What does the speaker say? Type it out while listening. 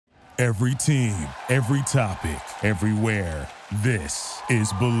Every team, every topic, everywhere. This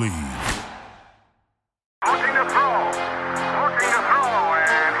is Believe. Looking to throw,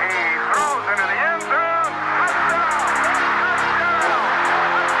 and he throws into the end zone.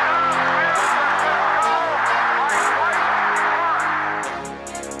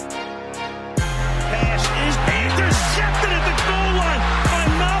 Pass is intercepted at the goal line by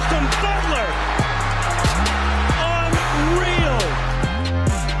Malcolm Butler. Unreal.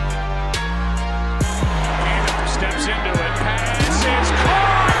 Steps into it. Pass is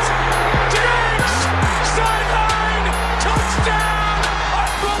caught. Diggs! Sideline! Touchdown!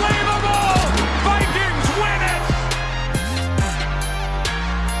 Unbelievable! Vikings win it!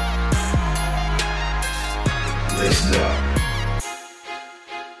 Listen up.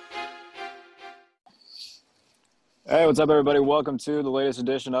 Hey, what's up, everybody? Welcome to the latest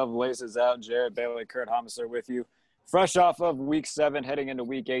edition of Laces Out. Jared Bailey, Kurt Homiser with you. Fresh off of Week 7, heading into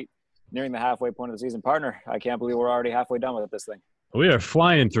Week 8, nearing the halfway point of the season. Partner, I can't believe we're already halfway done with this thing. We are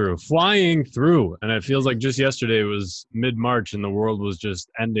flying through. And it feels like just yesterday was mid-March and the world was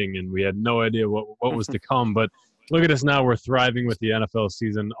just ending and we had no idea what was to come. But look at us now. We're thriving with the NFL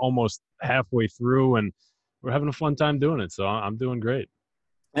season almost halfway through, and we're having a fun time doing it. So I'm doing great.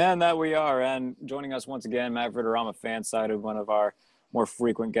 And that we are. And joining us once again, Matt Verderama, Fansided, one of our more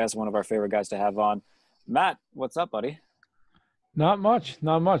frequent guests, one of our favorite guys to have on. Matt, what's up, buddy? Not much.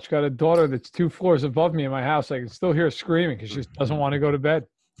 Got a daughter that's 2 floors above me in my house. I can still hear her screaming because she just doesn't want to go to bed.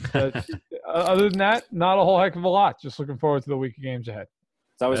 But other than that, not a whole heck of a lot. Just looking forward to the week of games ahead.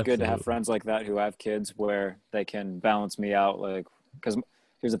 It's always good to have friends like that who have kids where they can balance me out. Like, because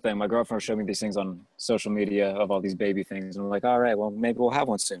here's the thing. My girlfriend showed me these things on social media of all these baby things. And I'm like, all right, well, maybe we'll have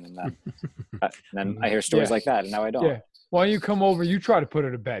one soon. And then I hear stories like that, and now I don't. Yeah. Why don't you come over? You try to put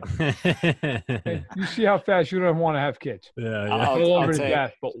her to bed. Hey, you see how fast you don't want to have kids. Yeah. I'll to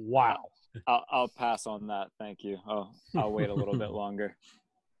death, but wow. I'll pass on that. Thank you. I'll wait a little bit longer.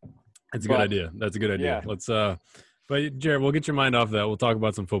 That's a good idea. That's a good idea. Yeah. Let's but Jared, we'll get your mind off that. We'll talk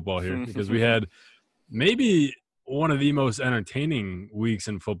about some football here because we had maybe one of the most entertaining weeks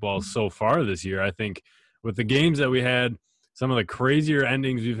in football so far this year. I think with the games that we had, some of the crazier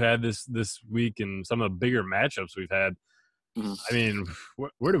endings we've had this week, and some of the bigger matchups we've had. I mean,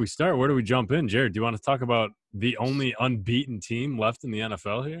 where do we start? Where do we jump in? Jared, do you want to talk about the only unbeaten team left in the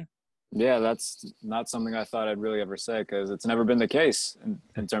NFL here? Yeah, that's not something I thought I'd really ever say because it's never been the case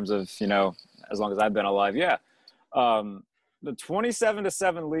in terms of, as long as I've been alive. Yeah. The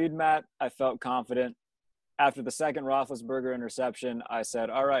 27-7 lead, Matt, I felt confident. After the second Roethlisberger interception, I said,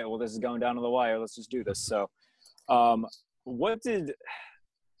 all right, well, this is going down to the wire. Let's just do this. So I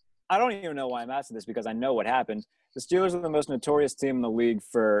don't even know why I'm asking this because I know what happened. The Steelers are the most notorious team in the league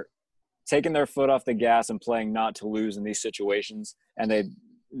for taking their foot off the gas and playing not to lose in these situations. And they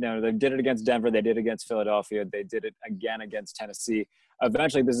did it against Denver. They did it against Philadelphia. They did it again against Tennessee.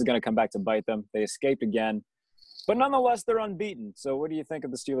 Eventually, this is going to come back to bite them. They escaped again. But nonetheless, they're unbeaten. So what do you think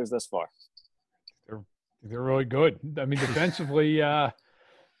of the Steelers thus far? They're really good. I mean, defensively, I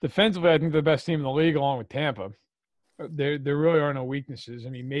think they're the best team in the league along with Tampa. There really are no weaknesses. I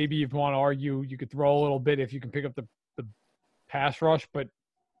mean, maybe if you want to argue, you could throw a little bit if you can pick up the pass rush, but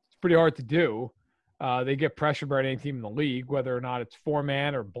it's pretty hard to do. They get pressure by any team in the league, whether or not it's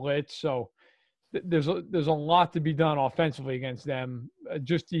 4-man or blitz. So there's a lot to be done offensively against them,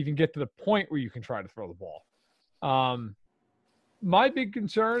 just to even get to the point where you can try to throw the ball. My big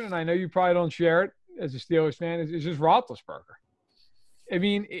concern, and I know you probably don't share it as a Steelers fan, is just Roethlisberger. I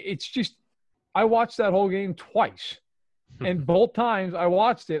mean, it's just I watched that whole game twice. And both times I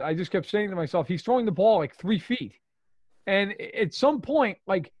watched it, I just kept saying to myself, he's throwing the ball like 3 feet. And at some point,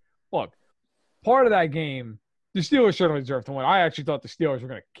 look, part of that game, the Steelers certainly deserved to win. I actually thought the Steelers were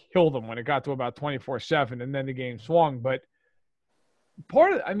going to kill them when it got to about 24-7, and then the game swung. But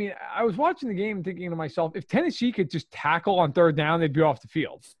I was watching the game thinking to myself, if Tennessee could just tackle on third down, they'd be off the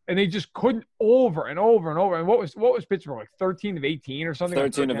field. And they just couldn't over and over and over. And what was Pittsburgh, like 13 of 18 or something?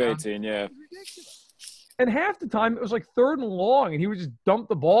 13 of 18, yeah. And half the time it was like 3rd and long, and he would just dump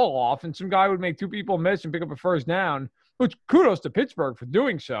the ball off, and some guy would make 2 people miss and pick up a first down, which kudos to Pittsburgh for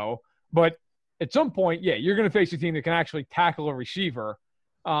doing so. But at some point, yeah, you're going to face a team that can actually tackle a receiver.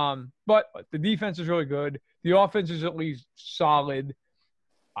 But the defense is really good. The offense is at least solid.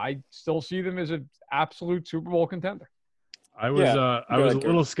 I still see them as an absolute Super Bowl contender. I was a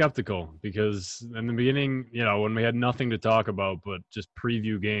little skeptical because in the beginning, when we had nothing to talk about but just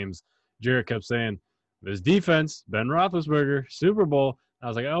preview games, Jared kept saying, this defense, Ben Roethlisberger, Super Bowl. I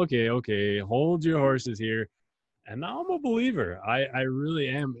was like, okay, hold your horses here. And now I'm a believer. I really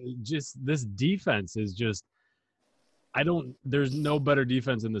am. Just this defense is just There's no better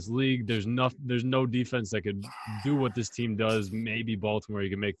defense in this league. There's no defense that could do what this team does. Maybe Baltimore, you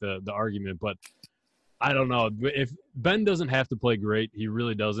can make the argument, but I don't know. If Ben doesn't have to play great, he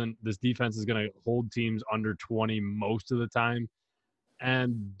really doesn't. This defense is going to hold teams under 20 most of the time.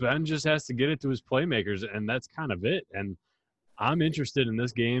 And Ben just has to get it to his playmakers, and that's kind of it. And I'm interested in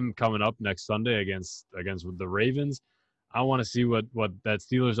this game coming up next Sunday against the Ravens. I want to see what that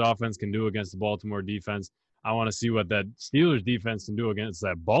Steelers offense can do against the Baltimore defense. I want to see what that Steelers defense can do against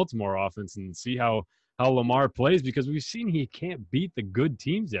that Baltimore offense and see how Lamar plays, because we've seen he can't beat the good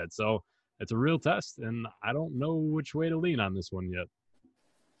teams yet. So it's a real test, and I don't know which way to lean on this one yet.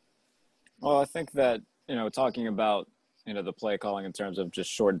 Well, I think that, talking about, the play calling in terms of just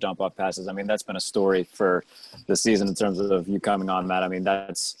short dump off passes, I mean, that's been a story for the season in terms of you coming on, Matt. I mean,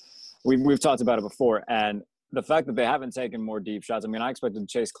 we've talked about it before. And the fact that they haven't taken more deep shots, I mean, I expected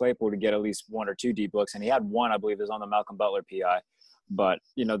Chase Claypool to get at least one or two deep looks, and he had one, I believe, is on the Malcolm Butler PI. But,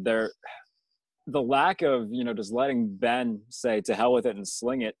 the lack of, just letting Ben say to hell with it and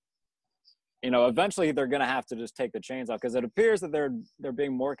sling it, eventually they're going to have to just take the chains off, because it appears that they're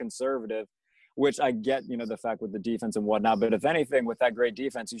being more conservative, which I get, the fact with the defense and whatnot. But if anything, with that great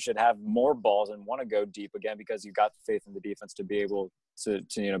defense, you should have more balls and want to go deep again, because you got faith in the defense to be able to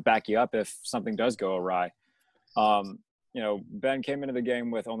back you up if something does go awry. Ben came into the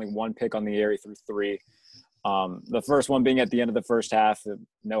game with only one pick on the air. He threw three. The first one being at the end of the first half,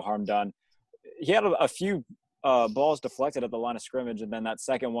 no harm done. He had a few balls deflected at the line of scrimmage, and then that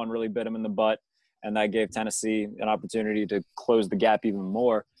second one really bit him in the butt, and that gave Tennessee an opportunity to close the gap even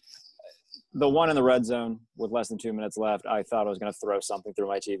more. The one in the red zone with less than 2 minutes left, I thought I was going to throw something through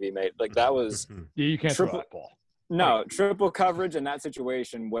my TV, mate. Like, that was you can't throw that ball. No, triple coverage in that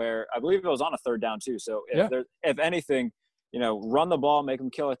situation where I believe it was on a third down too. So if anything, run the ball, make them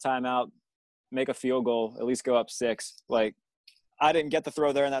kill a timeout, make a field goal, at least go up 6. Like, I didn't get the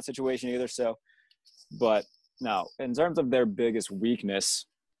throw there in that situation either. So, but no, in terms of their biggest weakness,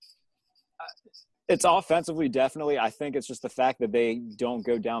 it's offensively, definitely. I think it's just the fact that they don't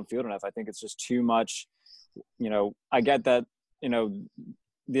go downfield enough. I think it's just too much. I get that,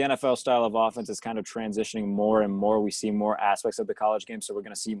 the NFL style of offense is kind of transitioning more and more. We see more aspects of the college game. So we're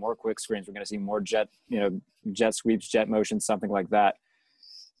going to see more quick screens. We're going to see more jet sweeps, jet motions, something like that.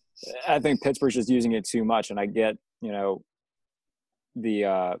 I think Pittsburgh's just using it too much. And I get,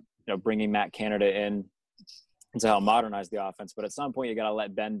 bringing Matt Canada in to help modernize the offense. But at some point you got to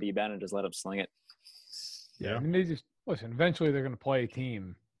let Ben be Ben and just let him sling it. Yeah. I mean, they just listen, eventually they're going to play a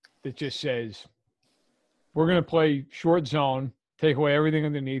team that just says, we're going to play short zone, take away everything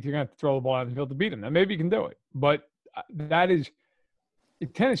underneath. You're going to have to throw the ball out the field to beat them. Now, maybe you can do it. But that is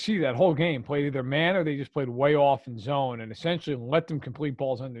 – Tennessee, that whole game, played either man or they just played way off in zone and essentially let them complete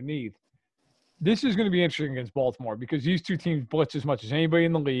balls underneath. This is going to be interesting against Baltimore because these two teams blitz as much as anybody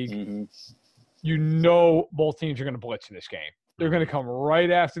in the league. Mm-hmm. Both teams are going to blitz in this game. They're going to come right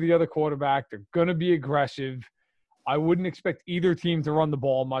after the other quarterback. They're going to be aggressive. I wouldn't expect either team to run the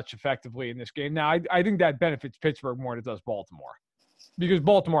ball much effectively in this game. Now, I think that benefits Pittsburgh more than it does Baltimore because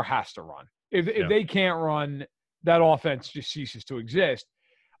Baltimore has to run. If they can't run, that offense just ceases to exist.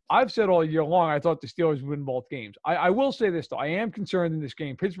 I've said all year long I thought the Steelers would win both games. I will say this, though. I am concerned in this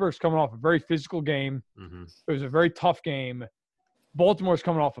game. Pittsburgh's coming off a very physical game. Mm-hmm. It was a very tough game. Baltimore's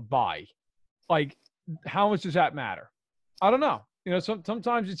coming off a bye. Like, how much does that matter? I don't know.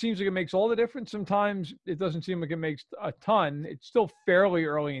 Sometimes it seems like it makes all the difference. Sometimes it doesn't seem like it makes a ton. It's still fairly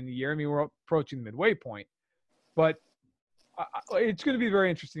early in the year. I mean, we're approaching the midway point. But it's going to be very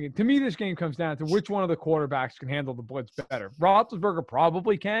interesting. To me, this game comes down to which one of the quarterbacks can handle the blitz better. Roethlisberger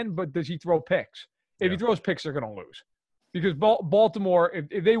probably can, but does he throw picks? If he throws picks, they're going to lose. Because Baltimore,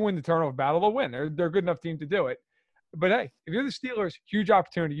 if they win the turnover battle, they'll win. They're a good enough team to do it. But, hey, if you're the Steelers, huge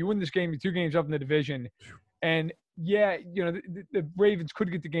opportunity. You win this game, you're 2 games up in the division. And, the Ravens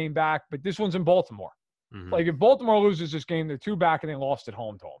could get the game back, but this one's in Baltimore. Mm-hmm. Like, if Baltimore loses this game, they're 2 back and they lost at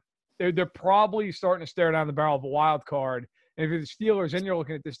home to them. They're probably starting to stare down the barrel of a wild card. And if you're the Steelers, then you're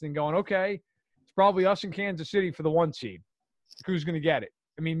looking at this thing going, okay, it's probably us in Kansas City for the 1 seed. Who's going to get it?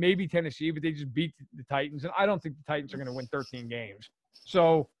 I mean, maybe Tennessee, but they just beat the Titans. And I don't think the Titans are going to win 13 games.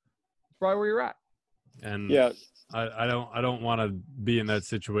 So it's probably where you're at. And I don't want to be in that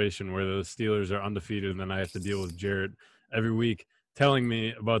situation where the Steelers are undefeated and then I have to deal with Jarrett every week telling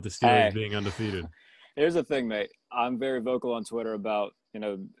me about the Steelers being undefeated. Here's the thing, mate. I'm very vocal on Twitter about,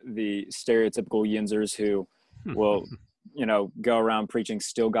 the stereotypical Yinzers who will, go around preaching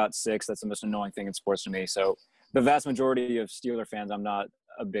still got 6. That's the most annoying thing in sports to me. So the vast majority of Steeler fans I'm not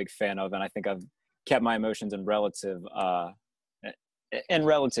a big fan of, and I think I've kept my emotions in relative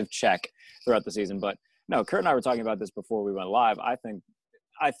check throughout the season. But No, Kurt and I were talking about this before we went live. I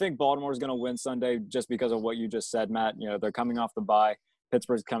think Baltimore is going to win Sunday just because of what you just said, Matt. You know, they're coming off the bye.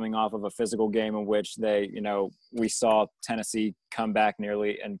 Pittsburgh's coming off of a physical game in which we saw Tennessee come back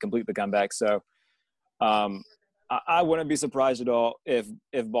nearly and complete the comeback. So I wouldn't be surprised at all if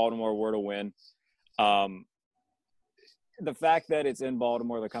Baltimore were to win. The fact that it's in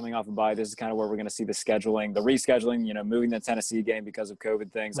Baltimore, they're coming off a bye, this is kind of where we're going to see the rescheduling, moving the Tennessee game because of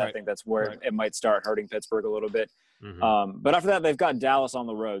COVID things. Right. I think that's where it might start hurting Pittsburgh a little bit. Mm-hmm. But after that, they've got Dallas on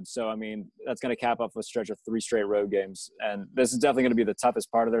the road. So, I mean, that's going to cap off a stretch of 3 straight road games. And this is definitely going to be the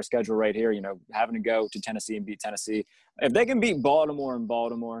toughest part of their schedule right here, having to go to Tennessee and beat Tennessee. If they can beat Baltimore in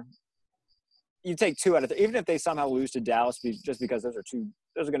Baltimore, you take 2 out of 3, even if they somehow lose to Dallas, just because those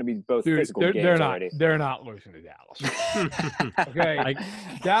are going to be both physical games already. They're not losing to Dallas. Okay.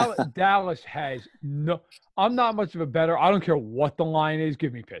 Dallas has no – I'm not much of a bettor. I don't care what the line is.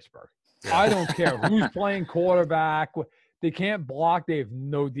 Give me Pittsburgh. I don't care who's playing quarterback. They can't block. They have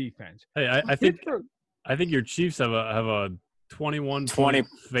no defense. Hey, I think your Chiefs have a 21-20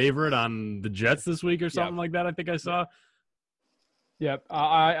 favorite on the Jets this week or something like that. I think I saw. Yep.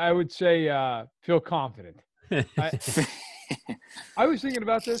 I would say feel confident. I was thinking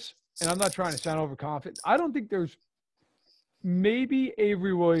about this, and I'm not trying to sound overconfident. I don't think there's – maybe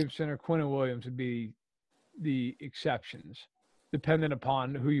Avery Williamson or Quinnen Williams would be the exceptions, depending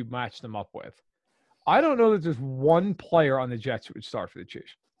upon who you match them up with. I don't know that there's one player on the Jets who would start for the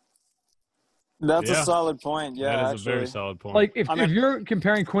Chiefs. That's a solid point. Yeah, that is a very solid point. Like, if you're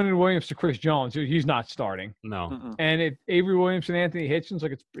comparing Quinnen Williams to Chris Jones, he's not starting. No. Mm-mm. And if Avery Williamson, Anthony Hitchens,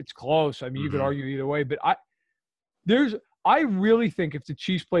 like it's close. I mean, you could argue either way. But I really think if the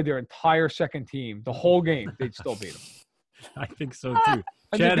Chiefs played their entire second team, the whole game, they'd still beat them. I think so too.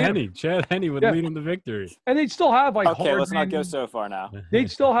 Chad Henne would lead them to victory. And they'd still have okay, Hardman. Let's not go so far now.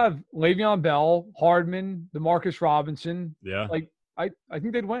 They'd still have Le'Veon Bell, Hardman, DeMarcus Robinson. Yeah. Like, I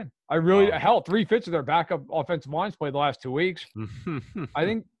think they'd win. I really hell, 3/5 of their backup offensive lines played the last 2 weeks. I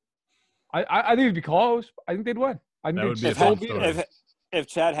think it'd be close. I think they'd win. I think they'd still beat them. If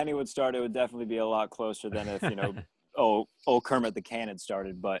Chad Henne would start, it would definitely be a lot closer than if Kermit the Cannon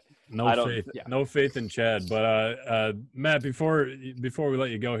started. But no faith in Chad. But Matt, before we let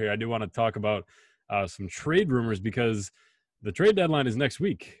you go here, I do want to talk about some trade rumors because the trade deadline is next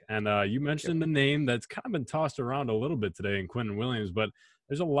week, and you mentioned the name that's kind of been tossed around a little bit today in Quinnen Williams, but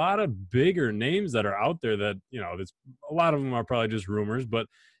there's a lot of bigger names that are out there that, there's a lot of them are probably just rumors, but,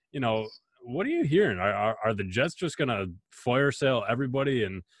 what are you hearing? Are the Jets just going to fire sale everybody?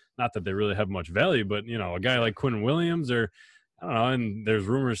 And not that they really have much value, but, a guy like Quinnen Williams or, I don't know, and there's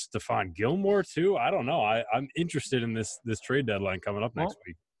rumors Stephon Gilmore too. I don't know. I'm interested in this trade deadline coming up next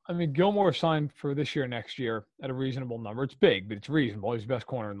week. I mean, Gilmore signed for this year, next year at a reasonable number. It's big, but it's reasonable. He's the best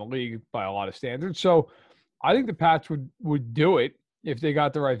corner in the league by a lot of standards. So I think the Pats would do it if they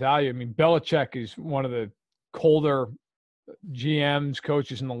got the right value. I mean, Belichick is one of the colder GMs,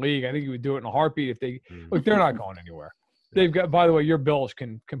 coaches in the league. I think he would do it in a heartbeat if they look. They're not going anywhere. They've got. By the way, your Bills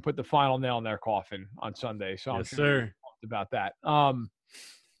can put the final nail in their coffin on Sunday. So I'm sure about that.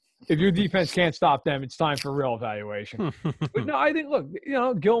 If your defense can't stop them, it's time for real evaluation. But no, I think, look,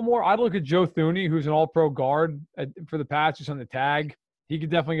 Gilmore, I'd look at Joe Thuney, who's an all-pro guard for the Pats, who's on the tag. He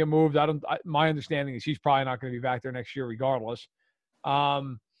could definitely get moved. My understanding is he's probably not going to be back there next year regardless.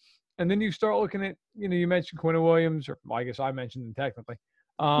 And then you start looking at, you mentioned Quinnen Williams, or I guess I mentioned him technically.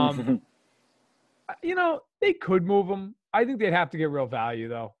 They could move him. I think they'd have to get real value,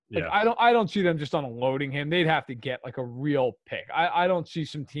 though. Like, I don't see them just unloading him. They'd have to get like a real pick. I don't see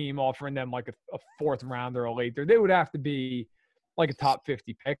some team offering them like a 4th rounder or a later. They would have to be like a top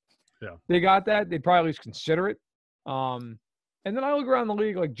 50 pick. Yeah, they got that. They'd probably at least consider it. And then I look around the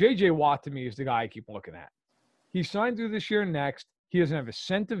league, like J.J. Watt to me is the guy I keep looking at. He signed through this year and next. He doesn't have a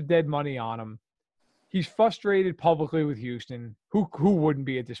cent of dead money on him. He's frustrated publicly with Houston. Who wouldn't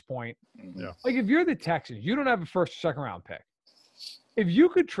be at this point? Yeah. Like, if you're the Texans, you don't have a 1st or 2nd round pick. If you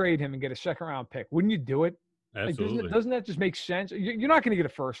could trade him and get a 2nd round pick, wouldn't you do it? Absolutely. Like, doesn't that just make sense? You're not going to get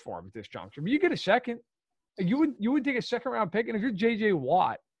a 1st for him at this juncture. But you get a 2nd. You would take a 2nd round pick. And if you're J.J.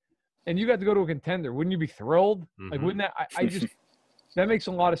 Watt and you got to go to a contender, wouldn't you be thrilled? Like, wouldn't that? I just that makes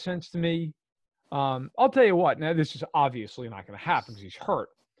a lot of sense to me. I'll tell you what. Now, this is obviously not going to happen because he's hurt.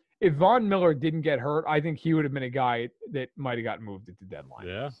 If Von Miller didn't get hurt, I think he would have been a guy that might have gotten moved at the deadline.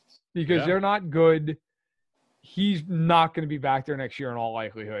 Yeah. Because they're not good. He's not going to be back there next year in all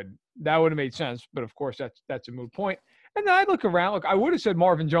likelihood. That would have made sense, but of course that's a moot point. And then I look around. Look, I would have said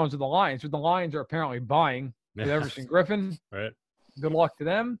Marvin Jones of the Lions, but the Lions are apparently buying with Everson Griffin. Right. Good luck to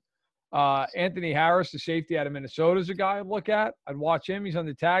them. Anthony Harris, the safety out of Minnesota, is a guy I'd look at. I'd watch him. He's on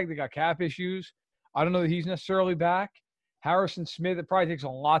the tag. They got cap issues. I don't know that he's necessarily back. Harrison Smith, it probably takes a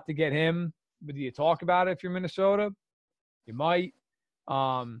lot to get him. But do you talk about it if you're Minnesota? You might.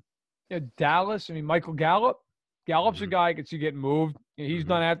 Dallas, Michael Gallup. Gallup's a guy I could see getting moved. He's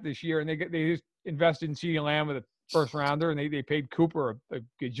done that this year, and they just invested in CeeDee Lamb with a first rounder, and they paid Cooper a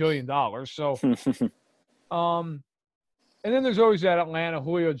gajillion dollars. So, and then there's always that Atlanta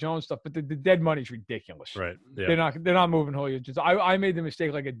Julio Jones stuff, but the dead money's ridiculous. Right. Yeah. They're not moving Julio Jones. I made the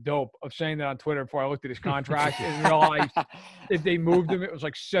mistake like a dope of saying that on Twitter before I looked at his contract and realized if they moved him, it was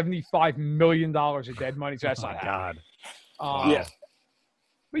like $75 million of dead money. So that's not God. Yeah.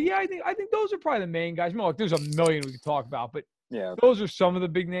 But yeah, I think those are probably the main guys. Look, there's a million we could talk about, but Yeah. those are some of the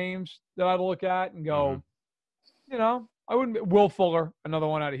big names that I'd look at and go, I wouldn't. Will Fuller, another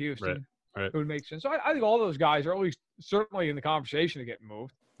one out of Houston. Right. It would make sense. So I think all those guys are at least certainly in the conversation to get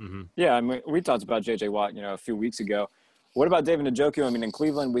moved. Mm-hmm. Yeah, we talked about J.J. Watt, a few weeks ago. What about David Njoku? In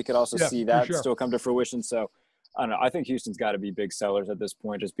Cleveland, we could also see that still come to fruition. So, I don't know. I think Houston's got to be big sellers at this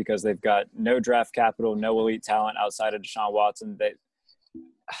point just because they've got no draft capital, no elite talent outside of Deshaun Watson.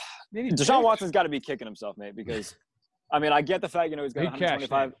 Deshaun Watson's got to be kicking himself, mate, because, I get the fact, he's got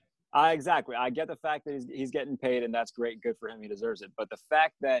 125. Exactly. I get the fact that he's getting paid, and that's great. Good for him. He deserves it. But the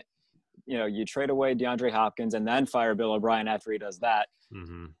fact that, you trade away DeAndre Hopkins and then fire Bill O'Brien after he does that,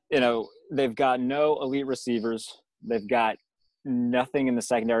 they've got no elite receivers. They've got nothing in the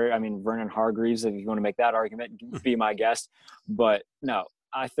secondary. Vernon Hargreaves, if you want to make that argument, be my guest. But no,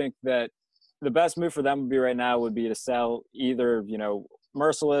 I think that the best move for them would be to sell either,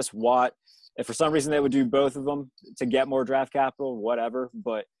 Merciless, Watt. If for some reason they would do both of them to get more draft capital, whatever.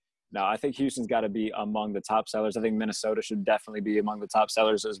 But no, I think Houston's got to be among the top sellers. I think Minnesota should definitely be among the top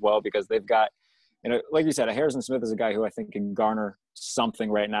sellers as well because they've got, like you said, Harrison Smith is a guy who I think can garner something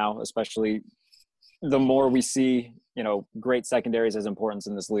right now, especially the more we see, great secondaries as importance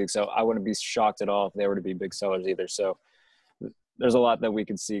in this league. So I wouldn't be shocked at all if they were to be big sellers either. So there's a lot that we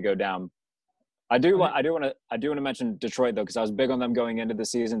could see go down. I do want to mention Detroit though, because I was big on them going into the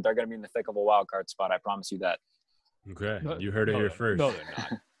season. They're going to be in the thick of a wild card spot. I promise you that. Okay, you heard it here first. No, they're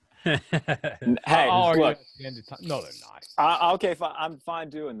not. Hey, look. No, they're not. Okay, fine. I'm fine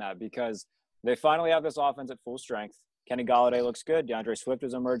doing that because they finally have this offense at full strength. Kenny Golladay looks good. DeAndre Swift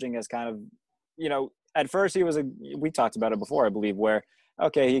is emerging as kind of, at first we talked about it before, I believe, where,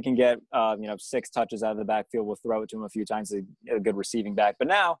 okay, he can get, 6 touches out of the backfield. We'll throw it to him a few times, a good receiving back. But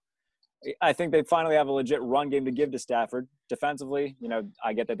now I think they finally have a legit run game to give to Stafford. Defensively,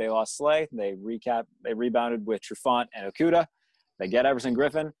 I get that they lost Slay. They rebounded with Trufant and Okudah. They get Everson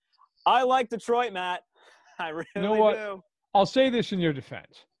Griffin. I like Detroit, Matt. I really do. I'll say this in your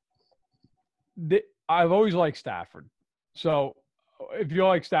defense. I've always liked Stafford. So if you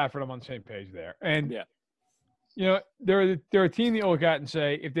like Stafford, I'm on the same page there. And, they're a team that you look at and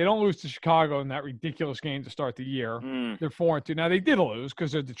say, if they don't lose to Chicago in that ridiculous game to start the year, they're 4-2. Now, they did lose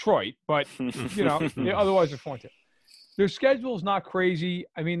because they're Detroit, but, otherwise they're 4-2. Their schedule is not crazy.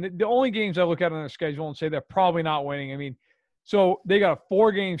 The only games I look at on their schedule and say they're probably not winning, so they got a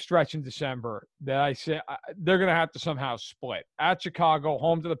 4-game stretch in December that I say they're going to have to somehow split. At Chicago,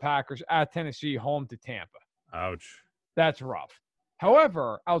 home to the Packers. At Tennessee, home to Tampa. Ouch. That's rough.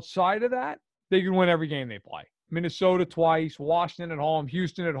 However, outside of that, they can win every game they play. Minnesota twice, Washington at home,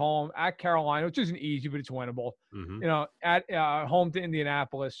 Houston at home, at Carolina, which isn't easy, but it's winnable. Mm-hmm. At home to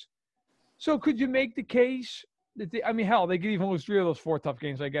Indianapolis. So could you make the case that they could even lose 3 of those 4 tough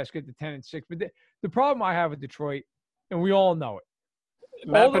games, I guess, get to 10-6. But the problem I have with Detroit, and we all know it.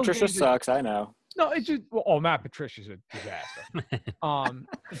 Matt Patricia sucks, I know. No, it's just Matt Patricia's a disaster.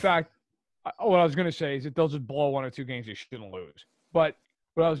 In fact, what I was going to say is that they'll just blow 1 or 2 games they shouldn't lose. But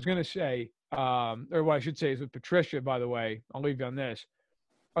what I was going to say, or what I should say is with Patricia, by the way, I'll leave you on this.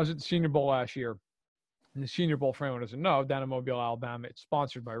 I was at the Senior Bowl last year. And the Senior Bowl, for anyone who doesn't know, down in Mobile, Alabama, it's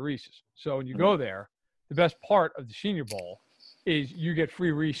sponsored by Reese's. So when you go there, the best part of the Senior Bowl is you get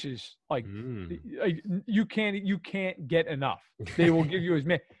free Reese's. Like you can't get enough. They will give you as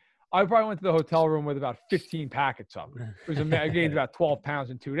many. I probably went to the hotel room with about 15 packets of them. I gained about 12 pounds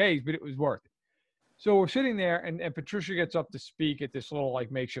in 2 days, but it was worth it. So we're sitting there, and Patricia gets up to speak at this little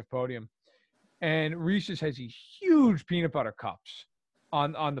makeshift podium, and Reese's has these huge peanut butter cups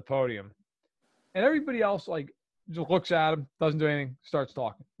on the podium, and everybody else just looks at him, doesn't do anything, starts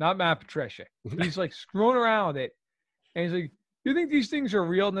talking. Not Matt Patricia. He's screwing around with it, and he's like, "You think these things are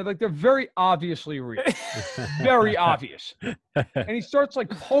real?" And they're like, "They're very obviously real, very obvious." And he starts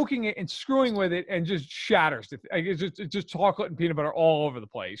poking it and screwing with it, and just shatters it. It's just chocolate and peanut butter all over the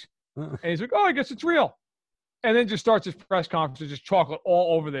place. And he's like, "Oh, I guess it's real." And then just starts his press conference, just chocolate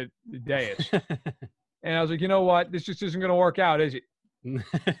all over the dais. And I was like, you know what? This just isn't going to work out, is it?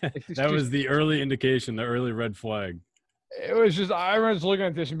 That was the early indication, the early red flag. It was just, I was looking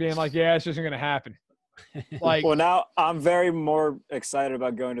at this and being like, yeah, this isn't going to happen. Like, Well, now I'm very more excited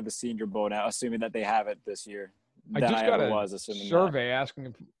about going to the Senior Bowl now, assuming that they have it this year. I Than just I got ever a was, assuming survey asking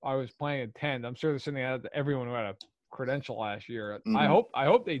if I was planning to attend. I'm sure they're sending out to everyone who had a credential last year. I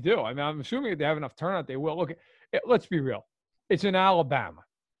hope they do. I mean, I'm assuming if they have enough turnout, they will. Look, let's be real. It's in Alabama.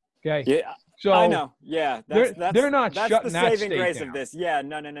 Okay. Yeah, So I know. Yeah, they're not that's shutting the that saving state grace down. of this. Yeah,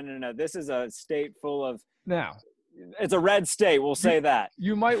 no. This is a state full of. Now, It's a red state. We'll say that.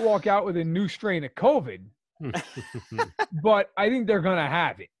 you might walk out with a new strain of COVID, but I think they're going to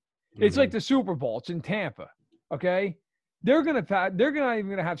have it. It's like the Super Bowl. It's in Tampa. Okay. They're not even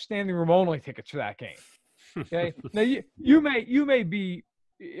going to have standing room only tickets for that game. Okay. Now you may be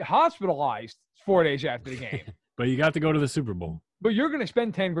hospitalized 4 days after the game, But you got to go to the Super Bowl. but you're going to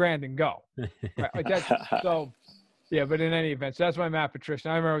spend 10 grand and go. Right? Like that's, so, yeah. But in any event, so that's why Matt Patricia.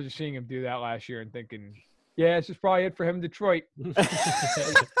 I remember just seeing him do that last year and thinking, yeah, this is probably it for him in Detroit. This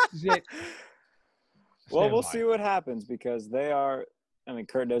is it. Well, Stand we'll by. see what happens because they are. I mean,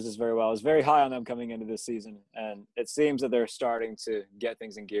 Kurt knows this very well. I was very high on them coming into this season, and it seems that they're starting to get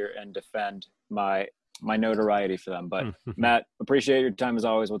things in gear and defend my notoriety for them. But Matt, appreciate your time as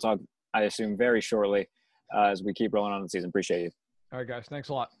always. We'll talk, I assume, very shortly as we keep rolling on the season. Appreciate you. All right, guys. Thanks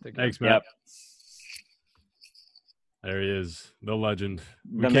a lot. Take care. Thanks, Matt. Yep. There he is, the legend.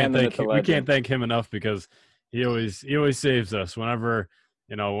 The man, the myth, the We can't legend. thank him enough because he always saves us whenever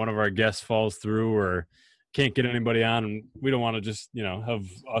one of our guests falls through or can't get anybody on, and we don't want to just have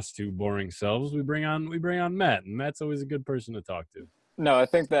us two boring selves. We bring on Matt, and Matt's always a good person to talk to. No, I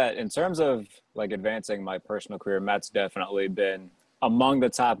think that in terms of like advancing my personal career, Matt's definitely been among the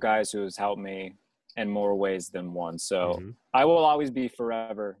top guys who has helped me in more ways than one. So I will always be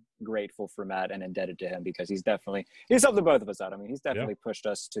forever grateful for Matt and indebted to him because he's helped the both of us out. I mean, he's definitely pushed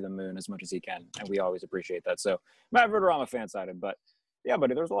us to the moon as much as he can, and we always appreciate that. So Matt Verderama fan-sided, but yeah,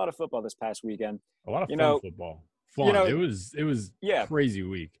 buddy, there was a lot of football this past weekend. A lot of fun football. Fun. It was crazy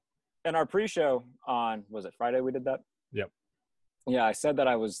week. In our pre-show on, was it Friday we did that? Yep. Yeah, I said that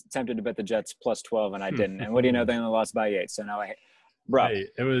I was tempted to bet the Jets plus 12, and I didn't. And what do you know? They only lost by 8. So now bro. Hey,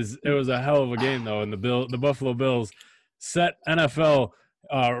 it was a hell of a game though, and the Buffalo Bills set NFL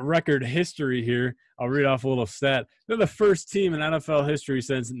record history here. I'll read off a little stat. They're the first team in NFL history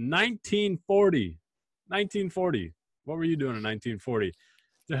since 1940. 1940. What were you doing in 1940?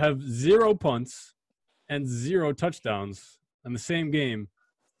 To have 0 punts and 0 touchdowns in the same game,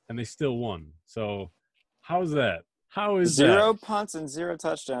 and they still won. So how's that? How is 0 that? punts and 0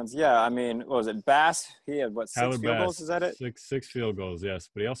 touchdowns? Yeah, I mean, what was it? Bass? He had, 6 Tyler field goals? Bass, Is that it? Six field goals, yes.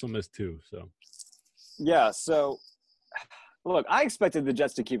 But he also missed 2. So Yeah, so look, I expected the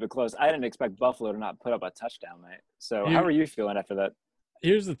Jets to keep it close. I didn't expect Buffalo to not put up a touchdown, mate. So how are you feeling after that?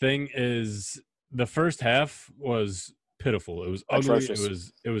 Here's the thing is the first half was pitiful. It was ugly.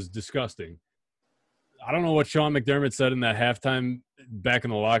 Atrocious. It was disgusting. I don't know what Sean McDermott said in that halftime back in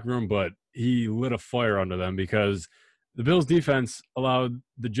the locker room, but he lit a fire under them because the Bills defense allowed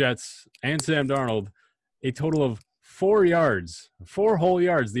the Jets and Sam Darnold a total of 4 whole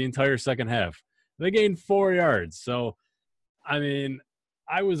yards the entire second half. They gained 4 yards. So, I mean,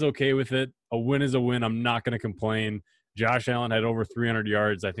 I was okay with it. A win is a win. I'm not going to complain. Josh Allen had over 300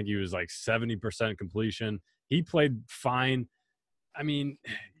 yards. I think he was like 70% completion. He played fine. I mean,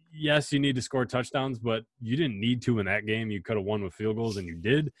 yes, you need to score touchdowns, but you didn't need to in that game. You could have won with field goals, and you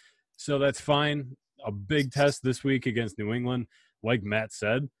did. So that's fine. A big test this week against New England. Like Matt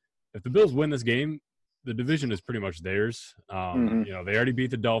said, if the Bills win this game, the division is pretty much theirs. They already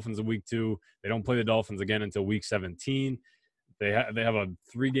beat the Dolphins in week 2. They don't play the Dolphins again until week 17. They have a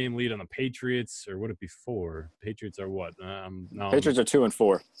 3-game lead on the Patriots, or would it be 4? Patriots are what? Patriots are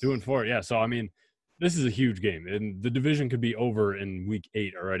 2-4. 2-4, yeah. So, I mean, this is a huge game. And the division could be over in week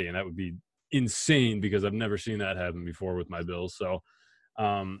 8 already, and that would be insane because I've never seen that happen before with my Bills. So,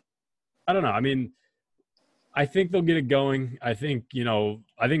 I don't know. I mean, I think they'll get it going. I think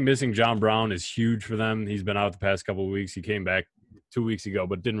missing John Brown is huge for them. He's been out the past couple of weeks. He came back 2 weeks ago,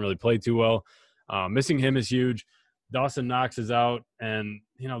 but didn't really play too well. Missing him is huge. Dawson Knox is out, and,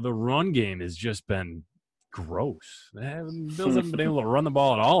 the run game has just been gross. The Bills haven't been able to run the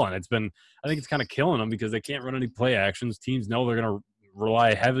ball at all, and I think it's kind of killing them because they can't run any play actions. Teams know they're going to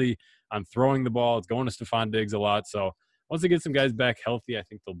rely heavily on throwing the ball. It's going to Stephon Diggs a lot. So once they get some guys back healthy, I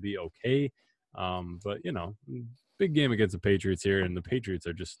think they'll be okay. But, big game against the Patriots here, and the Patriots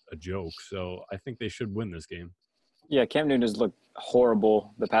are just a joke. So I think they should win this game. Yeah, Cam Newton has looked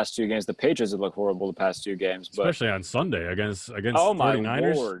horrible the past 2 games. The Patriots have looked horrible the past 2 games. But especially on Sunday against oh, 49ers. my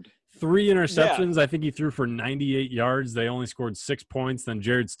Lord. 3 interceptions. Yeah. I think he threw for 98 yards. They only scored 6 points. Then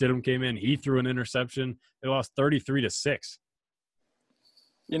Jared Stidham came in. He threw an interception. They lost 33-6.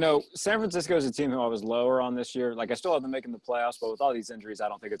 You know, San Francisco is a team who I was lower on this year. Like, I still have them making the playoffs, but with all these injuries, I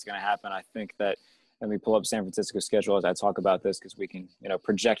don't think it's going to happen. I think that, and we pull up San Francisco's schedule as I talk about this because we can, you know,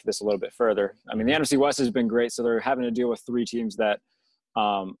 project this a little bit further. I mean, the NFC West has been great, so they're having to deal with 3 teams that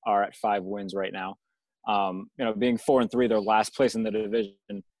are at 5 wins right now. You know, being 4-3, they're last place in the division,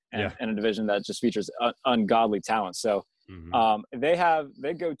 and in a division that just features ungodly talent. So they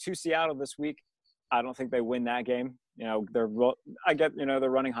go to Seattle this week. I don't think they win that game. You know, they're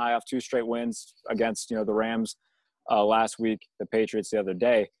running high off 2 straight wins against, you know, the Rams last week, the Patriots the other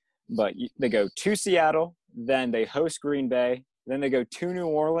day. But they go to Seattle, then they host Green Bay, then they go to New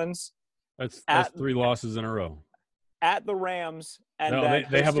Orleans. That's 3 losses in a row. At the Rams, and no, then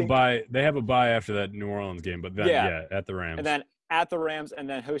they have a bye. They have a bye after that New Orleans game, but then at the Rams, and then at the Rams, and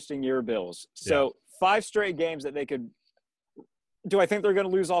then hosting your Bills. So 5 straight games that they could. Do I think they're going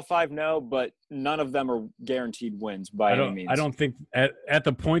to lose all 5? No, but none of them are guaranteed wins by any means. I don't think at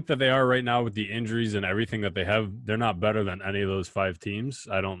the point that they are right now with the injuries and everything that they have, they're not better than any of those 5 teams.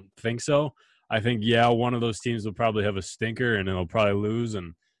 I don't think so. I think, one of those teams will probably have a stinker and it'll probably lose.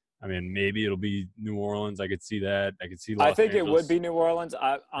 And, I mean, maybe it'll be New Orleans. I could see that. I could see Los Angeles. It would be New Orleans.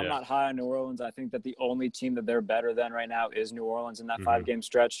 I'm not high on New Orleans. I think that the only team that they're better than right now is New Orleans in that 5-game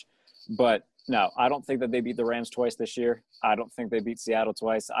stretch. But no, I don't think that they beat the Rams twice this year. I don't think they beat Seattle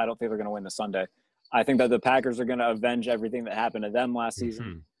twice. I don't think they're going to win the Sunday. I think that the Packers are going to avenge everything that happened to them last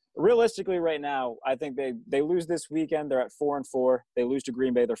season. Realistically, right now, I think they lose this weekend. They're at 4-4. They lose to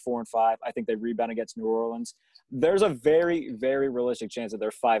Green Bay. They're 4-5. I think they rebound against New Orleans. There's a very, very realistic chance that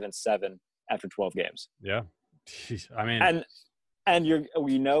they're 5-7 after 12 games. Yeah, I mean, and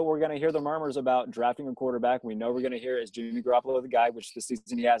we know we're going to hear the murmurs about drafting a quarterback. We know we're going to hear, is Jimmy Garoppolo the guy, which this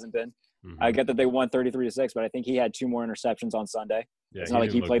season he hasn't been. I get that they won 33-6, but I think he had 2 more interceptions on Sunday. Yeah, it's not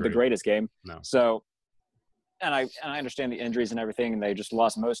like he played the greatest game. No. So, and I understand the injuries and everything, and they just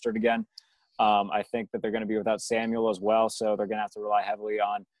lost Mostert again. I think that they're going to be without Samuel as well, so they're going to have to rely heavily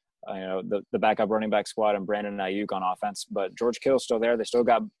on the backup running back squad and Brandon Ayuk on offense. But George Kittle's still there. They still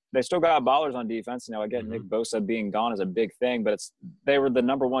got ballers on defense. You know, again, Nick Bosa being gone is a big thing, but they were the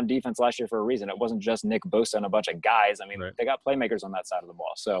number 1 defense last year for a reason. It wasn't just Nick Bosa and a bunch of guys. I mean, They got playmakers on that side of the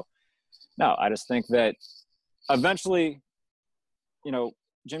ball. So, no, I just think that eventually, you know,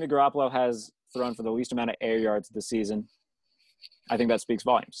 Jimmy Garoppolo has thrown for the least amount of air yards this season. I think that speaks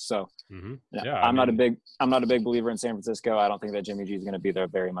volumes. So, I'm not a big believer in San Francisco. I don't think that Jimmy G is going to be there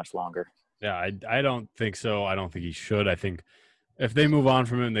very much longer. Yeah, I don't think so. I don't think he should. I think if they move on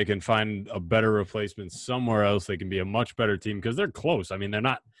from him, they can find a better replacement somewhere else. They can be a much better team because they're close. I mean, they're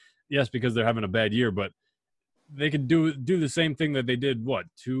not, because they're having a bad year, but they could do the same thing that they did,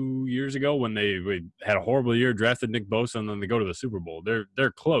 2 years ago when they had a horrible year, drafted Nick Bosa, and then they go to the Super Bowl.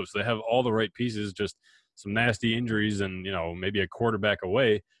 They're close. They have all the right pieces, just some nasty injuries and, maybe a quarterback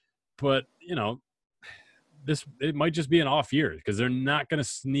away. But, it might just be an off year because they're not going to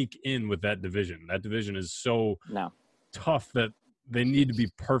sneak in with that division. That division is so tough that they need to be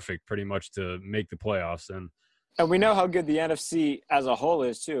perfect pretty much to make the playoffs. And we know how good the NFC as a whole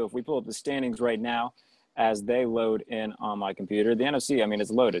is, too. If we pull up the standings right now, as they load in on my computer, the NFC, I mean,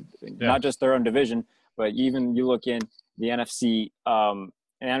 it's loaded. Not just their own division, but even you look in the NFC,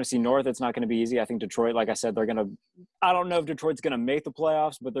 NFC North, it's not going to be easy. I think Detroit, like I said, I don't know if Detroit's going to make the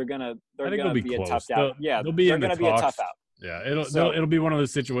playoffs, but they're going to be a tough out. They'll be going to be a tough out. Yeah, it'll be one of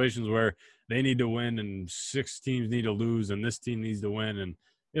those situations where they need to win and 6 teams need to lose and this team needs to win, and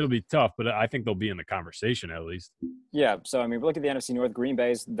it'll be tough, but I think they'll be in the conversation at least. Yeah, so, I mean, look at the NFC North. Green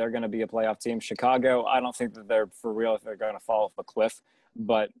Bay's, they're going to be a playoff team. Chicago, I don't think that they're for real if they're going to fall off a cliff,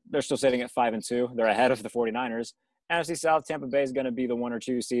 but they're still sitting at 5-2. They're ahead of the 49ers. NFC South, Tampa Bay is going to be the 1 or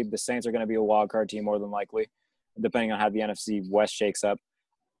 2 seed. The Saints are going to be a wild card team more than likely, depending on how the NFC West shakes up.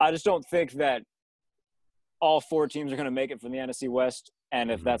 I just don't think that all 4 teams are going to make it from the NFC West. And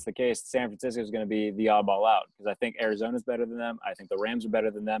if that's the case, San Francisco is going to be the oddball out because I think Arizona's better than them. I think the Rams are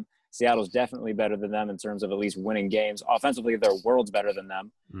better than them. Seattle's definitely better than them in terms of at least winning games. Offensively, their world's better than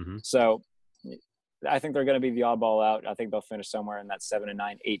them. So I think they're going to be the oddball out. I think they'll finish somewhere in that 7-9,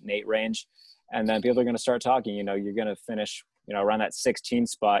 8-8 range. And then people are going to start talking, you're going to finish, around that 16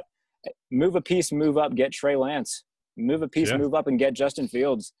 spot. Move a piece, move up, get Trey Lance. Move a piece, move up and get Justin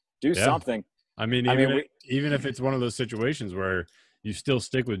Fields. Do something. I mean, even if it's one of those situations where you still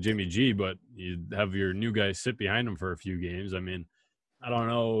stick with Jimmy G, but you have your new guys sit behind him for a few games. I mean, I don't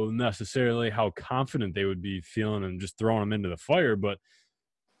know necessarily how confident they would be feeling and just throwing them into the fire, but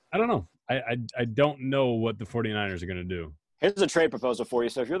I don't know. I don't know what the 49ers are going to do. Here's a trade proposal for you.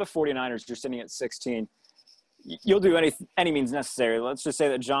 So if you're the 49ers, you're sitting at 16. You'll do any means necessary. Let's just say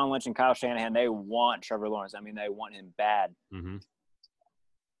that John Lynch and Kyle Shanahan, they want Trevor Lawrence. I mean, they want him bad. Mm-hmm.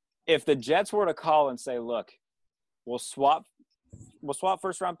 If the Jets were to call and say, look, we'll swap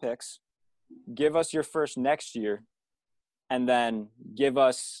first-round picks, give us your first next year, and then give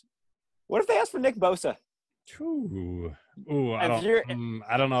us – what if they ask for Nick Bosa? Ooh, I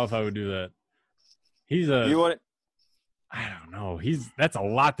don't know if I would do that. I don't know. That's a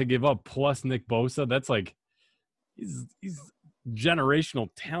lot to give up. Plus Nick Bosa, that's like he's generational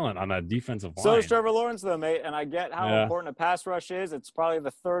talent on a defensive line. So is Trevor Lawrence, though, mate. And I get how important a pass rush is. It's probably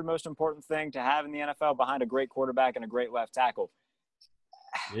the third most important thing to have in the NFL behind a great quarterback and a great left tackle.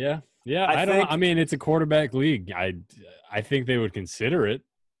 Yeah. I don't know. I mean, it's a quarterback league. I think they would consider it.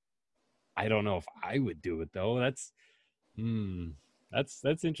 I don't know if I would do it though. That's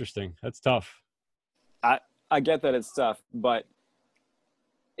interesting. That's tough. I get that it's tough, but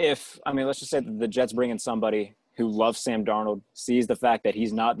let's just say that the Jets bring in somebody who loves Sam Darnold, sees the fact that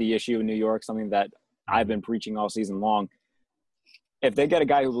he's not the issue in New York, something that I've been preaching all season long. If they get a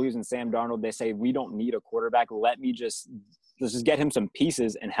guy who believes in Sam Darnold, they say, we don't need a quarterback. Let's just get him some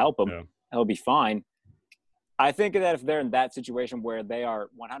pieces and help him. Yeah. He'll be fine. I think that if they're in that situation where they are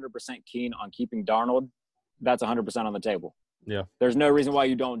 100% keen on keeping Darnold, that's 100% on the table. Yeah. There's no reason why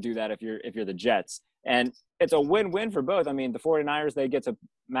you don't do that if you're the Jets. And it's a win-win for both. I mean, the 49ers, they get to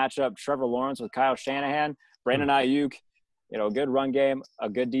match up Trevor Lawrence with Kyle Shanahan, Brandon Ayuk, a good run game, a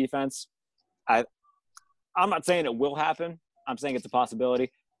good defense. I'm not saying it will happen. I'm saying it's a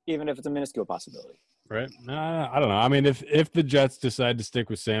possibility, even if it's a minuscule possibility. Right. I don't know. I mean, if the Jets decide to stick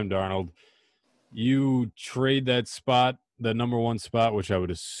with Sam Darnold, you trade that spot, the number one spot, which I would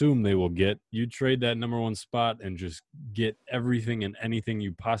assume they will get. You trade that number one spot and just get everything and anything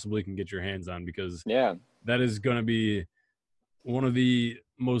you possibly can get your hands on, because that is going to be one of the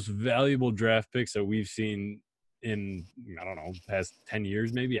most valuable draft picks that we've seen in, I don't know, past 10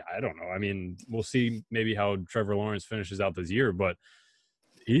 years maybe. I don't know. I mean, we'll see maybe how Trevor Lawrence finishes out this year, but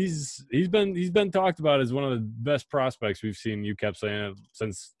he's been talked about as one of the best prospects we've seen. You kept saying it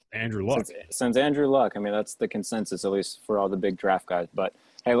since Andrew Luck. Since Andrew Luck. I mean, that's the consensus, at least for all the big draft guys. But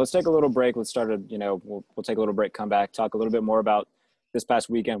hey, let's take a little break. Let's start we'll take a little break, come back, talk a little bit more about this past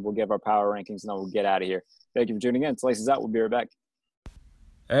weekend. We'll give our power rankings, and then we'll get out of here. Thank you for tuning in. It's Laces Out. We'll be right back.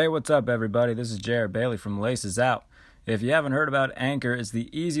 Hey, what's up, everybody? This is Jared Bailey from Laces Out. If you haven't heard about Anchor, it's the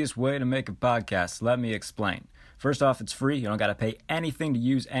easiest way to make a podcast. Let me explain. First off, it's free. You don't got to pay anything to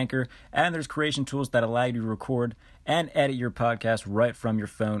use Anchor, and there's creation tools that allow you to record and edit your podcast right from your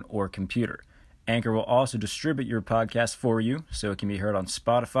phone or computer. Anchor will also distribute your podcast for you, so it can be heard on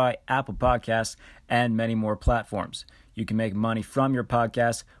Spotify, Apple Podcasts, and many more platforms. You can make money from your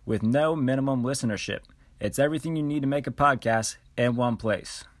podcast with no minimum listenership. It's everything you need to make a podcast in one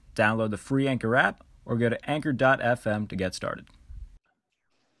place. Download the free Anchor app or go to anchor.fm to get started.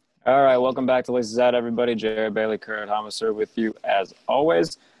 All right, welcome back to Laces Out, everybody. Jared Bailey, Kurt Homiser with you as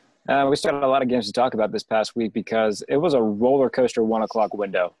always. We still had a lot of games to talk about this past week because it was a roller coaster 1 o'clock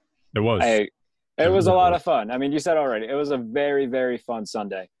window. It was. It was a lot of fun. I mean, you said already, it was a very, very fun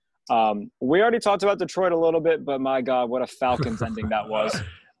Sunday. We already talked about Detroit a little bit, but my God, what a Falcons ending that was.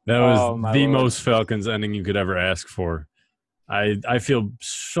 That was the most Falcons ending you could ever ask for. I feel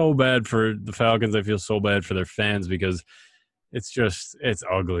so bad for the Falcons. I feel so bad for their fans because it's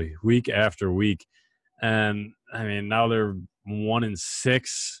ugly week after week. And I mean, now they're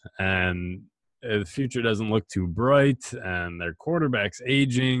 1-6 and the future doesn't look too bright, and their quarterback's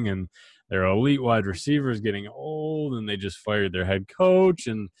aging, and their elite wide receivers getting old, and they just fired their head coach.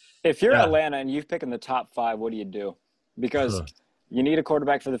 And if you're Atlanta and you've picked in the top 5, what do you do? Because you need a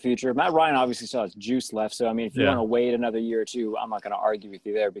quarterback for the future. Matt Ryan obviously still has juice left. So, I mean, if you want to wait another year or two, I'm not going to argue with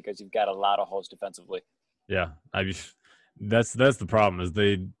you there because you've got a lot of holes defensively. Yeah. That's the problem is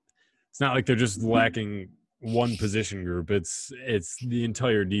it's not like they're just lacking one position group. It's the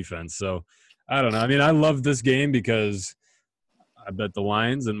entire defense. So, I don't know. I mean, I love this game because I bet the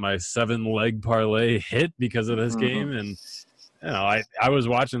Lions and my 7-leg parlay hit because of this game. And, I was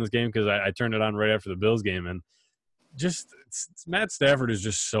watching this game because I turned it on right after the Bills game, and Matt Stafford is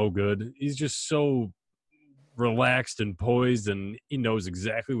just so good. He's just so relaxed and poised, and he knows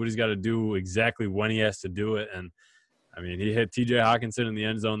exactly what he's got to do, exactly when he has to do it. And, I mean, he hit T.J. Hawkinson in the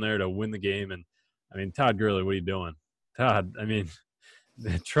end zone there to win the game. And, I mean, Todd Gurley, what are you doing? Todd, I mean,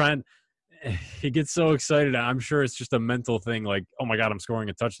 he gets so excited. I'm sure it's just a mental thing like, oh, my God, I'm scoring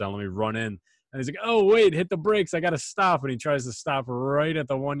a touchdown. Let me run in. And he's like, oh, wait, hit the brakes. I got to stop. And he tries to stop right at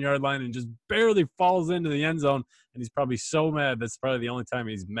the 1-yard line and just barely falls into the end zone. And he's probably so mad. That's probably the only time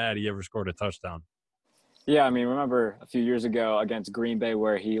he's mad he ever scored a touchdown. Yeah, I mean, remember a few years ago against Green Bay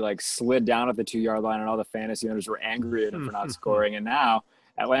where he like slid down at the 2-yard line and all the fantasy owners were angry at him for not scoring, and now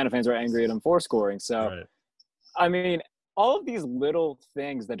Atlanta fans are angry at him for scoring. So, Right. I mean, all of these little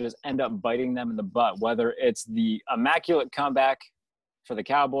things that just end up biting them in the butt, whether it's the immaculate comeback for the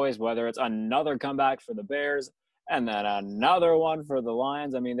Cowboys, whether it's another comeback for the Bears, and then another one for the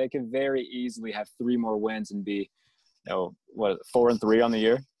Lions. I mean, they could very easily have 3 more wins and be, 4-3 on the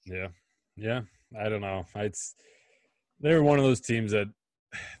year. Yeah. I don't know. They're one of those teams that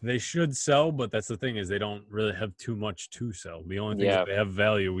they should sell, but that's the thing is they don't really have too much to sell. The only thing that they have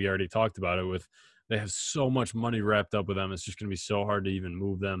value, we already talked about it with, they have so much money wrapped up with them. It's just going to be so hard to even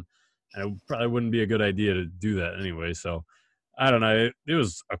move them. And it probably wouldn't be a good idea to do that anyway. So I don't know. It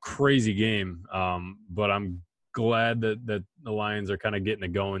was a crazy game, but I'm glad that the Lions are kind of getting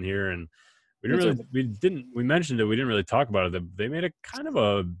it going here. And we mentioned it. We didn't really talk about it. They made a kind of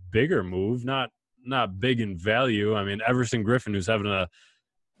a bigger move, not big in value. I mean, Everson Griffin, who's having a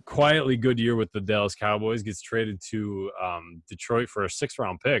quietly good year with the Dallas Cowboys, gets traded to Detroit for a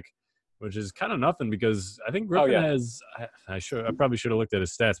 6th-round pick, which is kind of nothing because I think Griffin has – I probably should have looked at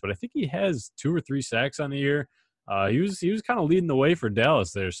his stats, but I think he has 2 or 3 sacks on the year. He was kind of leading the way for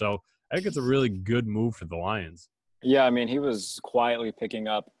Dallas there, so I think it's a really good move for the Lions. Yeah, I mean, he was quietly picking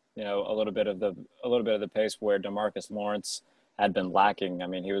up, a little bit of the pace where DeMarcus Lawrence had been lacking. I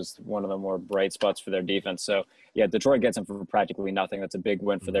mean, he was one of the more bright spots for their defense. So, yeah, Detroit gets him for practically nothing. That's a big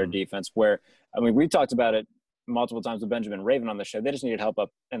win for their defense where, I mean, we talked about it multiple times with Benjamin Raven on the show. They just needed help up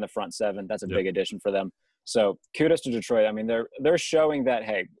in the front 7. That's a big addition for them. So kudos to Detroit. I mean, they're showing that,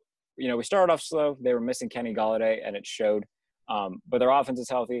 hey, we started off slow. They were missing Kenny Golladay, and it showed. But their offense is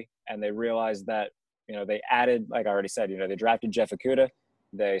healthy, and they realized that, they added, like I already said, they drafted Jeff Okudah.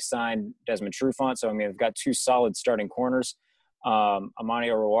 They signed Desmond Trufant. So, I mean, they've got 2 solid starting corners. Amani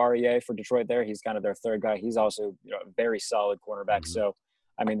Oruwariye for Detroit there. He's kind of their 3rd guy. He's also a very solid cornerback. So,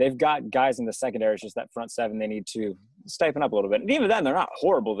 I mean, they've got guys in the secondary. It's just that front 7 they need to stiffen up a little bit. And even then, they're not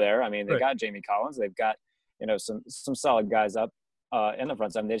horrible there. I mean, they got Jamie Collins. They've got, some solid guys up in the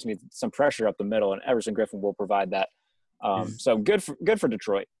front 7. They just need some pressure up the middle, and Everson Griffin will provide that. So good for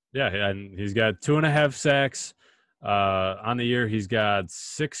Detroit. Yeah, and he's got 2.5 sacks on the year. He's got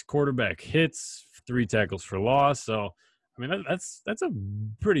 6 quarterback hits, 3 tackles for loss. So, I mean, that's a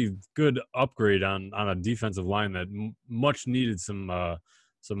pretty good upgrade on a defensive line that much needed some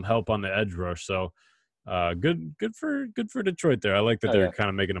help on the edge rush. So, good for Detroit there. I like that they're kind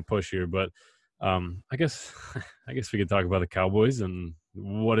of making a push here. But I guess we could talk about the Cowboys and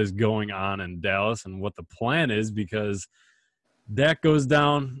what is going on in Dallas and what the plan is, because Dak goes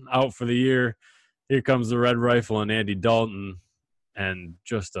down out for the year. Here comes the Red Rifle and Andy Dalton, and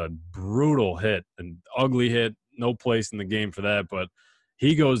just a brutal hit, an ugly hit. No place in the game for that, but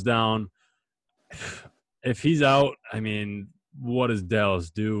he goes down. If he's out, I mean, what does Dallas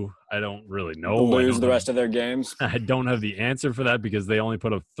do? I don't really know. Lose the rest of their games. I don't have the answer for that because they only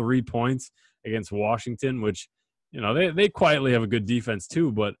put up 3 points against Washington, which, they quietly have a good defense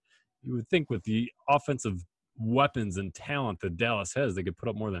too, but you would think with the offensive weapons and talent that Dallas has, they could put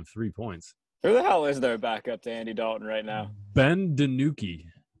up more than 3 points. Who the hell is their backup to Andy Dalton right now? Ben DiNucci.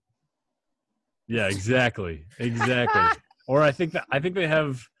 Yeah, exactly. Or I think they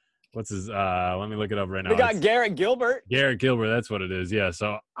have what's his let me look it up right now. They got Garrett Gilbert. Garrett Gilbert, that's what it is. Yeah,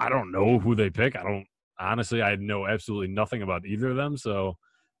 so I don't know who they pick. I know absolutely nothing about either of them, so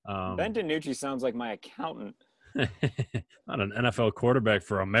Ben DiNucci sounds like my accountant. Not an NFL quarterback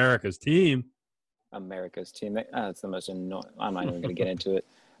for America's team. America's team. That's the most annoying. I'm not even going to get into it.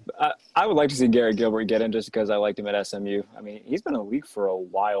 I would like to see Garrett Gilbert get in just because I liked him at SMU. I mean, he's been in the league for a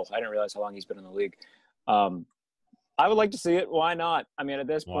while. I didn't realize how long he's been in the league. I would like to see it. Why not? I mean, at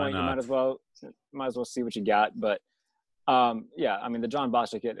this point, you might as well see what you got. But yeah, I mean, the John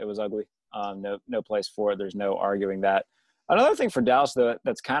Bostic hit, it was ugly. No place for it. There's no arguing that. Another thing for Dallas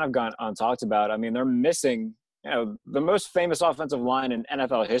that's kind of gone untalked about. I mean, they're missing the most famous offensive line in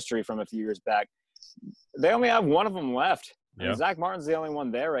NFL history from a few years back. They only have one of them left. Yeah. Zach Martin's the only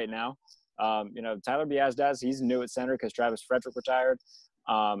one there right now. Tyler Biazdas, he's new at center because Travis Frederick retired.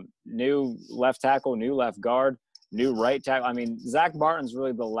 New left tackle, new left guard, new right tackle. I mean, Zach Martin's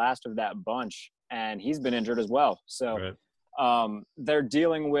really the last of that bunch, and he's been injured as well. So they're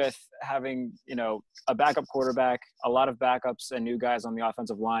dealing with having, a backup quarterback, a lot of backups and new guys on the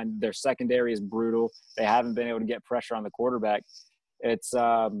offensive line. Their secondary is brutal. They haven't been able to get pressure on the quarterback. It's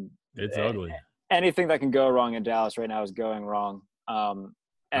ugly. Anything that can go wrong in Dallas right now is going wrong.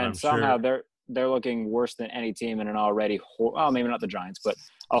 And somehow they're looking worse than any team in an already maybe not the Giants, but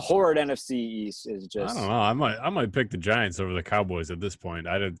a horrid NFC East is just. I don't know. I might pick the Giants over the Cowboys at this point.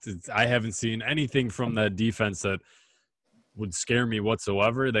 I haven't seen anything from that defense that would scare me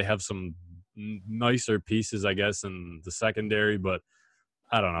whatsoever. They have some nicer pieces, I guess, in the secondary, but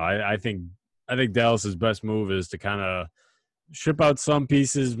I don't know. I think Dallas's best move is to kind of ship out some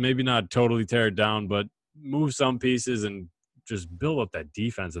pieces, maybe not totally tear it down, but move some pieces and just build up that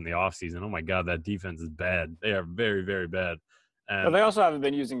defense in the offseason. Oh, my God, that defense is bad. They are very, very bad. And But they also haven't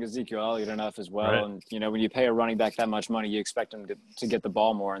been using Ezekiel Elliott enough as well. Right. And, when you pay a running back that much money, you expect him to get the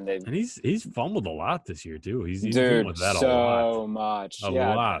ball more. And he's fumbled a lot this year, too. He's dealing with that a lot. so much. A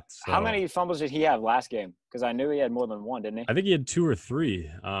Yeah. lot. So. How many fumbles did he have last game? Because I knew he had more than one, didn't he? I think he had 2 or 3.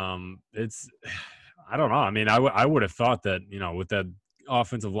 I don't know. I mean, I would have thought that, with that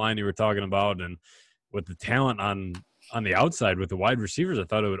offensive line you were talking about and with the talent on the outside with the wide receivers, I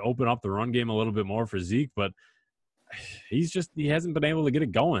thought it would open up the run game a little bit more for Zeke, but he hasn't been able to get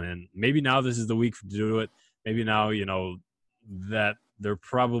it going. And maybe now this is the week to do it. Maybe now, that they're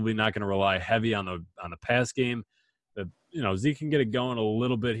probably not going to rely heavy on the pass game. That, Zeke can get it going a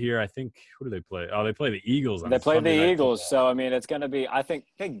little bit here. I think, who do they play? Oh, they play the Eagles. They play Sunday the Night Eagles. Football. So, I mean, it's going to be – I think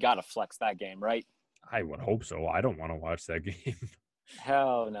they got to flex that game, right? I would hope so. I don't want to watch that game.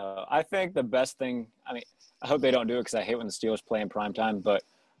 Hell no. I think the best thing – I mean, I hope they don't do it because I hate when the Steelers play in primetime, but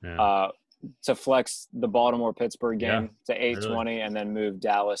Yeah. To flex the Baltimore-Pittsburgh game Yeah, to 8:20 and then move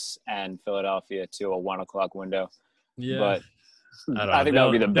Dallas and Philadelphia to a 1 o'clock window. Yeah. But I, I think that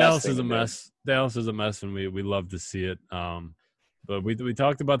would be the best Dallas thing is a to do. mess. Dallas is a mess, and we love to see it. But we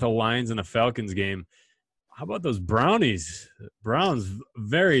talked about the Lions and the Falcons game. How about those Brownies? Browns,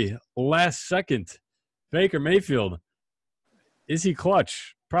 very last second. Baker Mayfield. Is he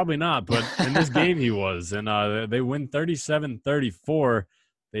clutch? Probably not, but in this game he was. And they win 37-34.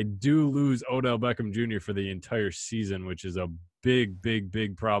 They do lose Odell Beckham Jr. for the entire season, which is a big, big,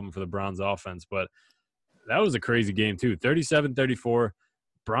 big problem for the Browns offense. But that was a crazy game too. 37-34.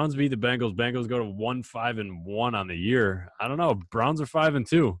 Browns beat the Bengals. Bengals go to 1-5-1 on the year. I don't know. Browns are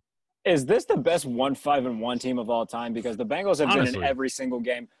 5-2. Is this the best 1-5-1 team of all time? Because the Bengals have been Honestly. in every single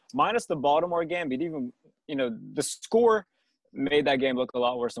game, minus the Baltimore game. But even, the score made that game look a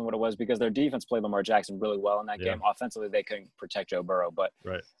lot worse than what it was because their defense played Lamar Jackson really well in that game. Offensively, they couldn't protect Joe Burrow. But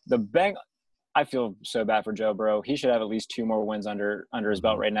Right. I feel so bad for Joe Burrow. He should have at least 2 more wins under his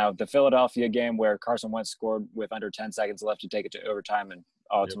belt right now. The Philadelphia game where Carson Wentz scored with under 10 seconds left to take it to overtime, and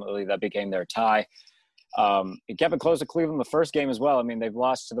ultimately that became their tie. It kept it close to Cleveland the first game as well. I mean, they've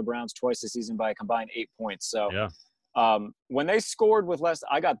lost to the Browns twice this season by a combined 8 points. So when they scored with less,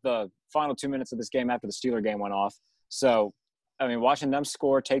 I got the final 2 minutes of this game after the Steeler game went off. So, I mean, watching them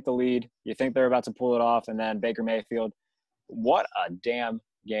score, take the lead, you think they're about to pull it off, and then Baker Mayfield, what a damn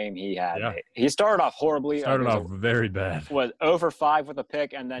game he had. Yeah. He started off horribly. Started off very bad. Was 0 for 5 with a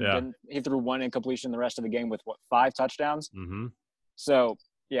pick, and then he threw 1 incompletion the rest of the game with, 5 touchdowns? Mm-hmm. So,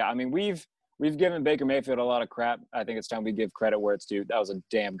 yeah, I mean, we've given Baker Mayfield a lot of crap. I think it's time we give credit where it's due. That was a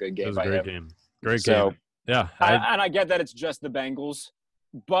damn good game by him. It was a great game. Great So, game. Yeah. And I get that it's just the Bengals,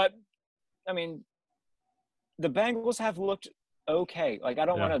 but, I mean, the Bengals have looked okay. Like, I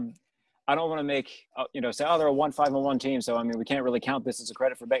don't want to make, say, they're a 1-5-1 team. So, I mean, we can't really count this as a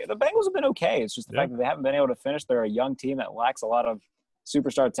credit for Bengals. The Bengals have been okay. It's just the fact that they haven't been able to finish. They're a young team that lacks a lot of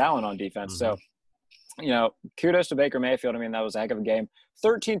superstar talent on defense. Mm-hmm. So, kudos to Baker Mayfield. I mean, that was a heck of a game.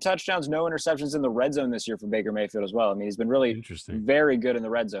 13 touchdowns, no interceptions in the red zone this year for Baker Mayfield as well. I mean, he's been really very good in the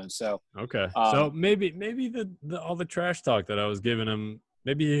red zone. So, okay. So maybe the all the trash talk that I was giving him,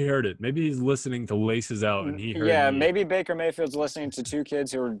 maybe he heard it. Maybe he's listening to Laces Out and he heard me. Maybe Baker Mayfield's listening to 2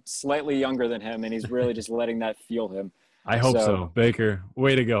 kids who are slightly younger than him, and he's really just letting that fuel him. I hope so. Baker,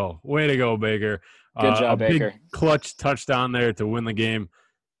 way to go. Way to go, Baker. Good job, Baker. Big clutch touchdown there to win the game.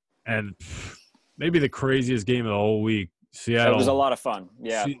 And maybe the craziest game of the whole week. Seattle. It was a lot of fun.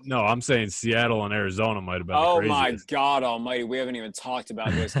 Yeah. I'm saying Seattle and Arizona might have been the Oh, craziest. my God almighty. We haven't even talked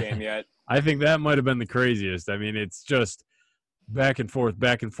about this game yet. I think that might have been the craziest. I mean, it's just back and forth,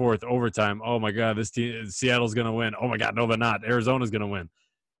 overtime. Oh, my God, this team, Seattle's going to win. Oh, my God, no, they're not. Arizona's going to win.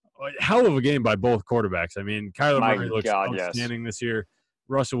 Hell of a game by both quarterbacks. I mean, Kyler Murray looks outstanding this year.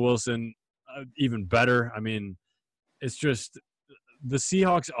 Russell Wilson, even better. I mean, it's just the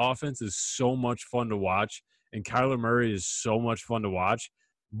Seahawks offense is so much fun to watch, and Kyler Murray is so much fun to watch.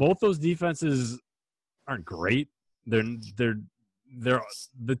 Both those defenses aren't great. They're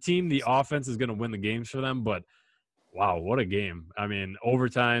the team, the offense is going to win the games for them, but wow, what a game. I mean,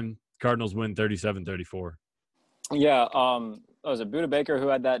 overtime, Cardinals win 37-34. Yeah, was it Budda Baker who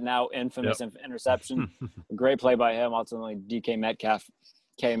had that now infamous interception? Great play by him. Ultimately, DK Metcalf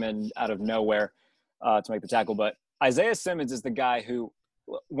came in out of nowhere to make the tackle. But Isaiah Simmons is the guy who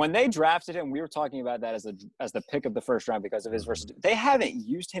when they drafted him, we were talking about that as the pick of the first round because of his versatility. They haven't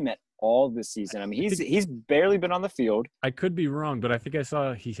used him at all this season. I mean, he's barely been on the field. I could be wrong, but I think I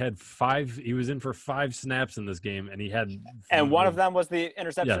saw he had 5. He was in for 5 snaps in this game, and he had. And one of them was the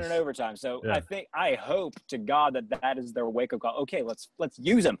interception Yes. in overtime. So Yeah. I hope to God that is their wake up call. Okay, let's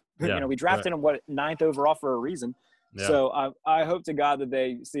use him. Yeah, We drafted him 9th overall for a reason. Yeah. So I hope to God that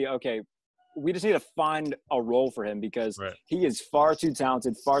they see. Okay, we just need to find a role for him because he is far too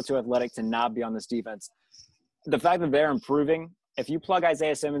talented, far too athletic to not be on this defense. The fact that they're improving, if you plug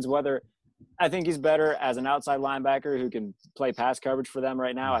Isaiah Simmons, I think he's better as an outside linebacker who can play pass coverage for them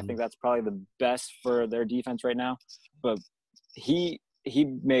right now. I think that's probably the best for their defense right now. But he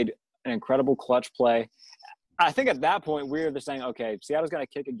made an incredible clutch play. I think at that point we're just saying, okay, Seattle's going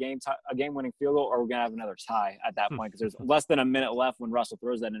to kick a game-winning field goal, or we're going to have another tie at that point because there's less than a minute left when Russell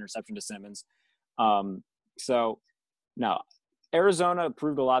throws that interception to Simmons. So now Arizona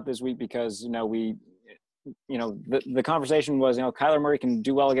proved a lot this week because the conversation was Kyler Murray can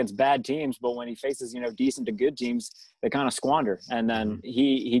do well against bad teams, but when he faces decent to good teams, they kind of squander. And then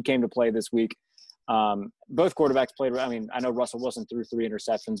he came to play this week. Both quarterbacks played. I mean, I know Russell Wilson threw 3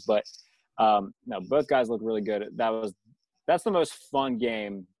 interceptions, but both guys look really good. That's the most fun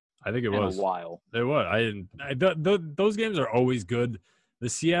game I think it in was a while. It was. Those games are always good. The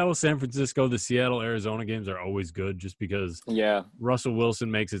Seattle, San Francisco, the Seattle, Arizona games are always good just because Russell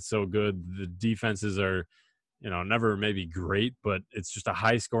Wilson makes it so good. The defenses are, never maybe great, but it's just a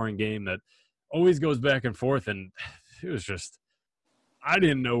high-scoring game that always goes back and forth. And it was just – I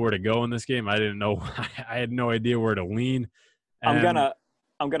didn't know where to go in this game. I didn't know – I had no idea where to lean. And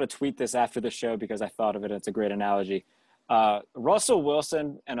I'm gonna tweet this after the show because I thought of it. It's a great analogy. Russell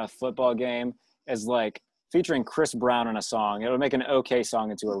Wilson in a football game is like featuring Chris Brown in a song. It'll make an okay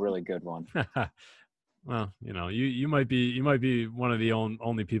song into a really good one. Well, you might be one of the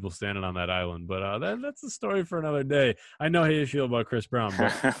only people standing on that island, but that's a story for another day. I know how you feel about Chris Brown,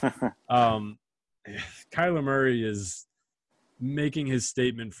 but Kyler Murray is making his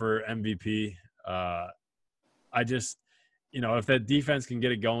statement for MVP. If that defense can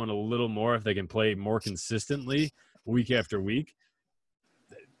get it going a little more, if they can play more consistently week after week,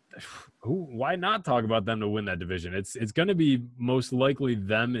 why not talk about them to win that division? It's going to be most likely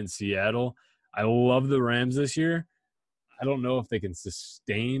them in Seattle. I love the Rams this year. I don't know if they can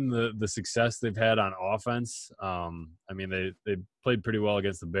sustain the success they've had on offense. They played pretty well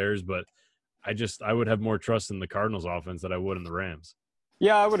against the Bears, but I would have more trust in the Cardinals offense than I would in the Rams.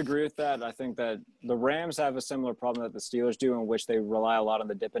 Yeah, I would agree with that. I think that the Rams have a similar problem that the Steelers do, in which they rely a lot on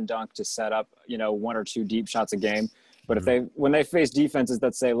the dip and dunk to set up, 1 or 2 deep shots a game. But when they face defenses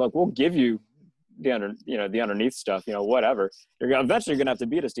that say, "Look, we'll give you the underneath stuff, whatever," eventually you're gonna have to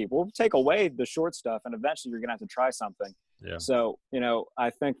beat us deep. We'll take away the short stuff, and eventually you're gonna have to try something. Yeah. So I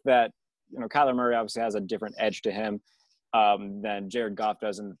think that Kyler Murray obviously has a different edge to him than Jared Goff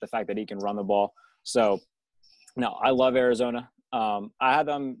does, and the fact that he can run the ball. So no, I love Arizona. I had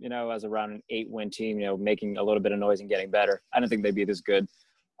them, as around an 8-win team, making a little bit of noise and getting better. I didn't think they'd be this good.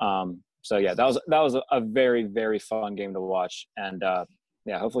 So yeah, that was a very, very fun game to watch. And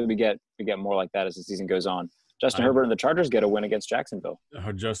hopefully we get more like that as the season goes on. Justin Herbert and the Chargers get a win against Jacksonville.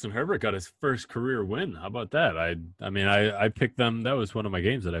 Oh, Justin Herbert got his first career win. How about that? I picked them. That was one of my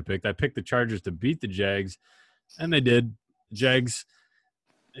games that I picked. I picked the Chargers to beat the Jags, and they did. Jags,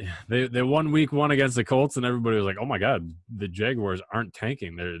 they won week 1 against the Colts, and everybody was like, "Oh my God, the Jaguars aren't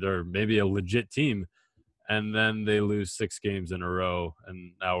tanking. They're maybe a legit team." And then they lose 6 games in a row,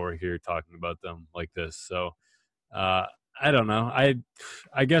 and now we're here talking about them like this. So I don't know.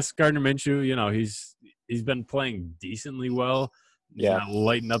 I guess Gardner Minshew, he's been playing decently well. He's not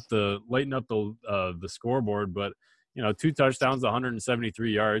lighting up the scoreboard, but 2 touchdowns,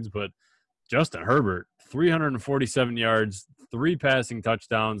 173 yards. But Justin Herbert, 347 yards, 3 passing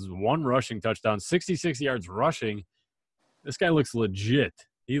touchdowns, 1 rushing touchdown, 66 yards rushing. This guy looks legit.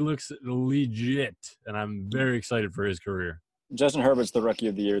 He looks legit, and I'm very excited for his career. Justin Herbert's the rookie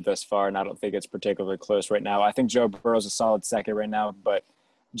of the year thus far, and I don't think it's particularly close right now. I think Joe Burrow's a solid second right now, but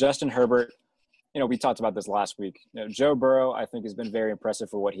Justin Herbert, we talked about this last week. Joe Burrow, I think, has been very impressive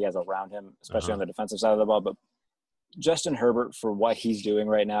for what he has around him, especially on the defensive side of the ball. But Justin Herbert, for what he's doing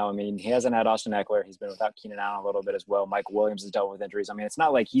right now, I mean, he hasn't had Austin Eckler. He's been without Keenan Allen a little bit as well. Mike Williams has dealt with injuries. I mean, it's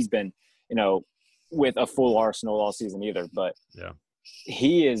not like he's been, with a full arsenal all season either. But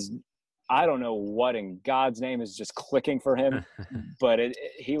he is – I don't know what in God's name is just clicking for him, but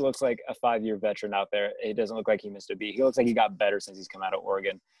he looks like a 5-year veteran out there. It doesn't look like he missed a beat. He looks like he got better since he's come out of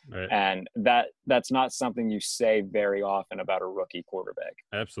Oregon. Right. And that's not something you say very often about a rookie quarterback.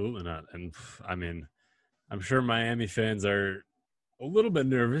 Absolutely not. And, I mean, I'm sure Miami fans are a little bit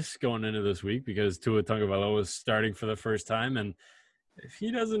nervous going into this week because Tua Tagovailoa is starting for the first time, and if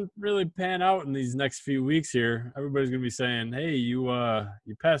he doesn't really pan out in these next few weeks here, everybody's going to be saying, hey, you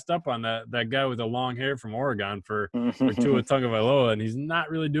passed up on that guy with the long hair from Oregon for Tua Tagovailoa, and he's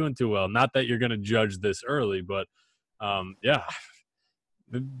not really doing too well. Not that you're going to judge this early, but, yeah,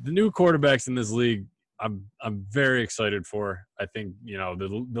 the new quarterbacks in this league, I'm very excited for. I think,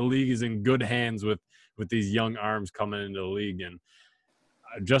 the league is in good hands with these young arms coming into the league, and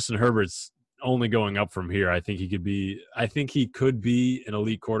Justin Herbert's only going up from here. I think he could be an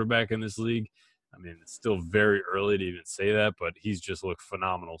elite quarterback in this league. I mean, it's still very early to even say that, but he's just looked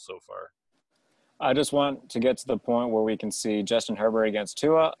phenomenal so far. I just want to get to the point where we can see Justin Herbert against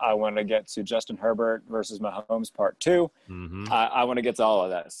Tua. I want to get to Justin Herbert versus Mahomes part 2. Mm-hmm. I want to get to all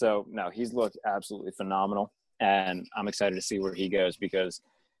of that. So, no, he's looked absolutely phenomenal, and I'm excited to see where he goes because,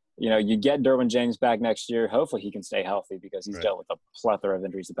 you get Derwin James back next year. Hopefully he can stay healthy because he's dealt with a plethora of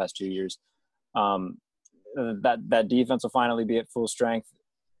injuries the past 2 years. That defense will finally be at full strength.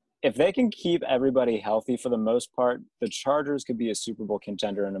 If they can keep everybody healthy for the most part, the Chargers could be a Super Bowl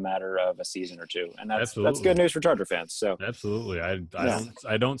contender in a matter of a season or two, and that's good news for Charger fans. So absolutely,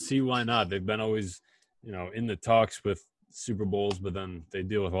 I don't see why not. They've been always, in the talks with Super Bowls, but then they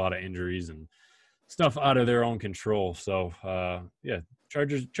deal with a lot of injuries and stuff out of their own control. So yeah,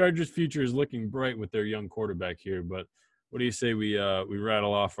 Chargers future is looking bright with their young quarterback here. But what do you say we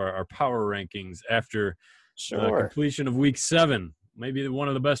rattle off our power rankings after completion of Week 7? Maybe one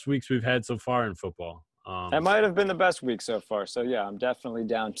of the best weeks we've had so far in football. That might have been the best week so far. So, yeah, I'm definitely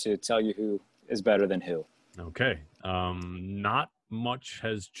down to tell you who is better than who. Okay. Not much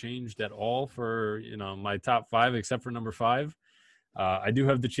has changed at all for, my top 5 except for number 5. I do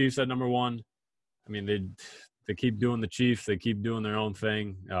have the Chiefs at number 1. I mean, they keep doing the Chiefs. They keep doing their own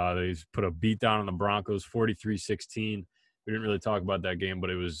thing. They put a beat down on the Broncos, 43-16. We didn't really talk about that game, but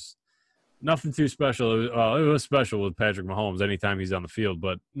it was nothing too special. It was special with Patrick Mahomes anytime he's on the field,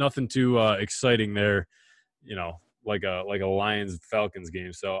 but nothing too exciting there, like a Lions-Falcons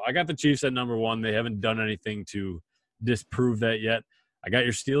game. So I got the Chiefs at number 1. They haven't done anything to disprove that yet. I got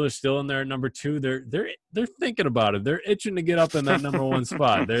your Steelers still in there at number 2. They're thinking about it. They're itching to get up in that number 1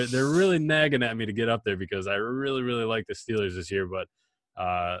 spot. They're really nagging at me to get up there because I really, really like the Steelers this year. But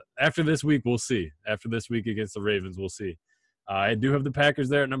after this week, we'll see. After this week against the Ravens, we'll see. I do have the Packers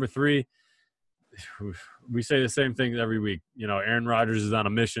there at number 3. We say the same thing every week. Aaron Rodgers is on a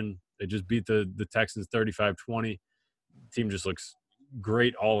mission. They just beat the Texans 35-20. The team just looks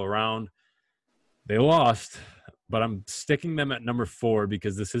great all around. They lost, but I'm sticking them at number 4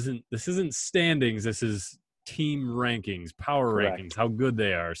 because this isn't standings. This is team rankings, power rankings, how good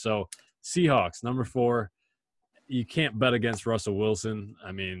they are. So Seahawks, number 4. You can't bet against Russell Wilson.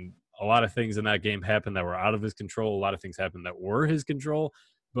 I mean, a lot of things in that game happened that were out of his control. A lot of things happened that were his control.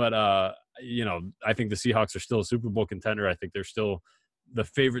 But, I think the Seahawks are still a Super Bowl contender. I think they're still the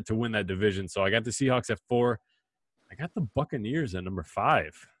favorite to win that division. So I got the Seahawks at 4. I got the Buccaneers at number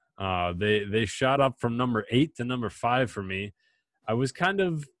 5. They shot up from number 8 to number 5 for me. I was kind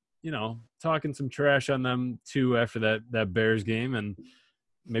of, talking some trash on them too after that Bears game. And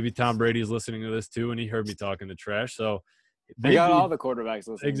maybe Tom Brady is listening to this too, and he heard me talking to trash. So they got all the quarterbacks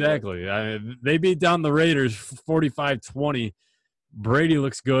listening. Exactly. They beat down the Raiders 45-20. Brady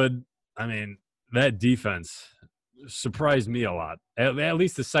looks good. I mean, that defense surprised me a lot. At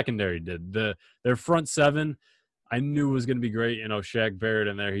least the secondary did. Their front 7, I knew was going to be great. Shaq Barrett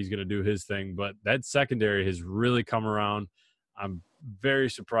in there, he's going to do his thing. But that secondary has really come around. I'm very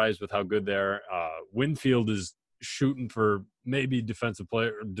surprised with how good they are. Winfield is shooting for maybe defensive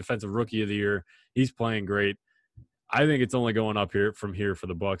rookie of the year. He's playing great. I think it's only going up from here for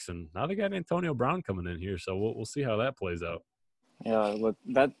the Bucs, and now they got Antonio Brown coming in here, so we'll see how that plays out. Yeah, look,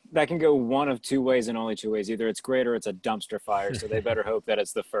 that can go one of 2 ways and only 2 ways. Either it's great or it's a dumpster fire. So they better hope that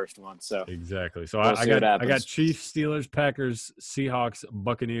it's the first one. So exactly. So I got Chiefs, Steelers, Packers, Seahawks,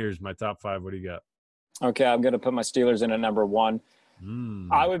 Buccaneers. My top 5. What do you got? Okay, I'm going to put my Steelers in at number 1.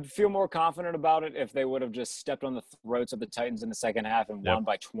 I would feel more confident about it if they would have just stepped on the throats of the Titans in the second half and won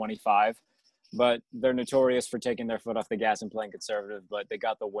by 25. But they're notorious for taking their foot off the gas and playing conservative. But they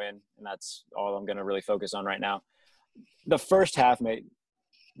got the win, and that's all I'm going to really focus on right now. The first half, mate,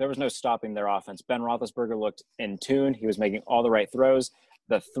 there was no stopping their offense. Ben Roethlisberger looked in tune. He was making all the right throws.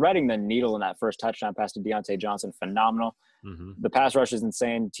 The threading the needle in that first touchdown pass to Deontay Johnson, phenomenal. Mm-hmm. The pass rush is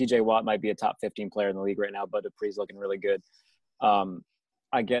insane. TJ Watt might be a top 15 player in the league right now. Bud Dupree's looking really good.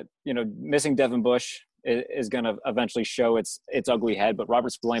 I get, missing Devin Bush is going to eventually show its ugly head, but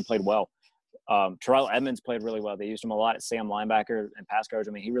Robert Spillane played well. Terrell Edmonds played really well. They used him a lot at Sam linebacker and pass coverage.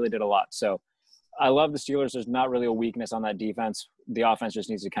 I mean, he really did a lot. So I love the Steelers. There's not really a weakness on that defense. The offense just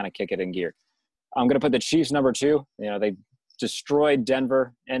needs to kind of kick it in gear. I'm going to put the Chiefs number 2. You know, they destroyed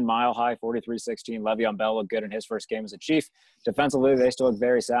Denver in Mile High, 43-16. Le'Veon Bell looked good in his first game as a Chief. Defensively, they still look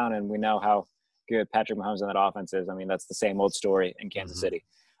very sound, and we know how good Patrick Mahomes and that offense is. I mean, that's the same old story in Kansas City.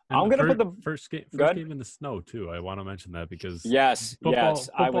 And I'm going to put the first game in the snow too. I want to mention that because football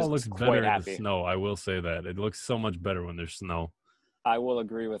I was looks quite better in happy. the snow. I will say that it looks so much better when there's snow. I will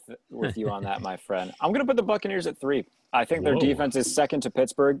agree with you on that, my friend. I'm going to put the Buccaneers at 3. I think their defense is second to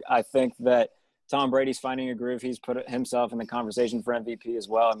Pittsburgh. I think that Tom Brady's finding a groove. He's put himself in the conversation for MVP as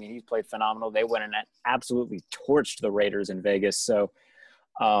well. I mean, he's played phenomenal. They went and absolutely torched the Raiders in Vegas. So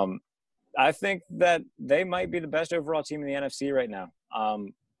I think that they might be the best overall team in the NFC right now.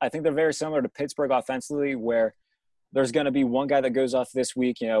 I think they're very similar to Pittsburgh offensively, where there's going to be one guy that goes off this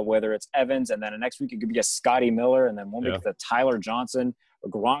week, you know, whether it's Evans, and then the next week it could be a Scotty Miller, and then one week it's a Tyler Johnson.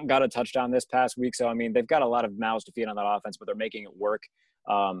 Gronk got a touchdown this past week. So, I mean, they've got a lot of mouths to feed on that offense, but they're making it work.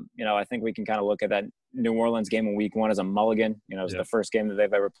 You know, I think we can kind of look at that New Orleans game in week 1 as a mulligan. You know, it was the first game that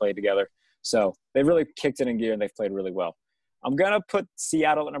they've ever played together. So they've really kicked it in gear, and they've played really well. I'm going to put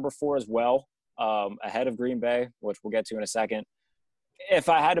Seattle at number 4 as well, ahead of Green Bay, which we'll get to in a second. If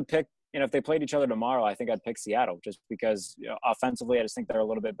I had to pick, you know, if they played each other tomorrow, I think I'd pick Seattle just because, you know, offensively, I just think they're a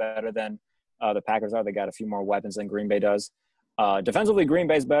little bit better than the Packers are. They got a few more weapons than Green Bay does. Defensively, Green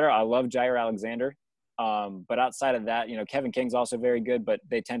Bay's better. I love Jair Alexander. But outside of that, you know, Kevin King's also very good, but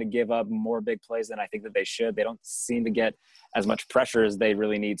they tend to give up more big plays than I think that they should. They don't seem to get as much pressure as they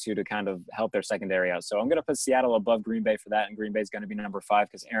really need to kind of help their secondary out. So I'm going to put Seattle above Green Bay for that, and Green Bay's going to be number 5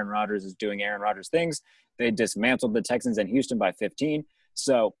 because Aaron Rodgers is doing Aaron Rodgers things. They dismantled the Texans and Houston by 15.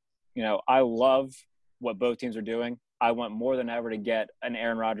 So, you know, I love what both teams are doing. I want more than ever to get an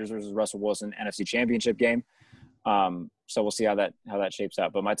Aaron Rodgers versus Russell Wilson NFC Championship game. So we'll see how that shapes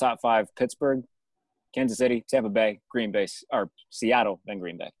out. But my top 5: Pittsburgh, Kansas City, Tampa Bay, Green Bay, or Seattle, then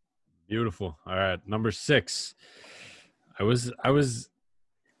Green Bay. Beautiful. All right, number 6. I was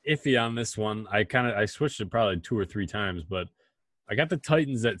iffy on this one. I switched it probably 2 or 3 times, but I got the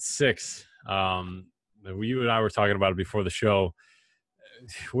Titans at 6. You and I were talking about it before the show.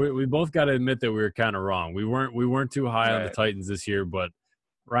 We both got to admit that we were kind of wrong. We weren't too high on the Titans this year, but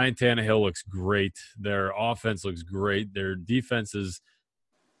Ryan Tannehill looks great. Their offense looks great. Their defense is,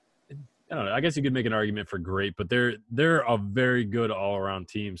 I don't know, I guess you could make an argument for great, but they're a very good all-around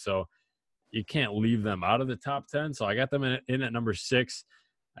team, so you can't leave them out of the top 10. So I got them in at number 6.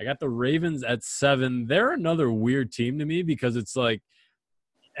 I got the Ravens at 7. They're another weird team to me because it's like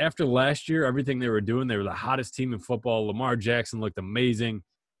after last year, everything they were doing, they were the hottest team in football. Lamar Jackson looked amazing.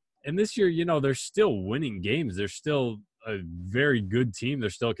 And this year, you know, they're still winning games. They're still a very good team. They're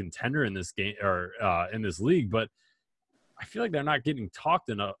still a contender in this game or in this league, but I feel like they're not getting talked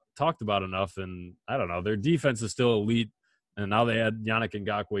about enough. And I don't know, their defense is still elite. And now they had Yannick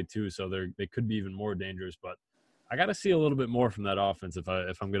Ngakoue too, so they could be even more dangerous. But I got to see a little bit more from that offense if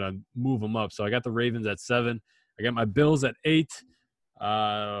I'm going to move them up. So I got the Ravens at 7. I got my Bills at 8.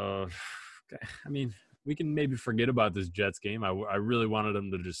 I mean, we can maybe forget about this Jets game. I really wanted them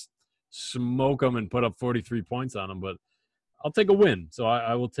to just smoke them and put up 43 points on them, but I'll take a win. So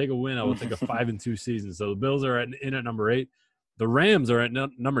I will take a win. I will take a 5-2 season. So the Bills are in at number 8. The Rams are at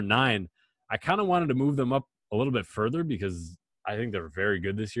number 9. I kind of wanted to move them up a little bit further because I think they're very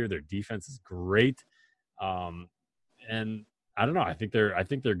good this year. Their defense is great. And I don't know. I think they're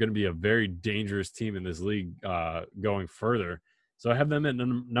going to be a very dangerous team in this league going further. So I have them at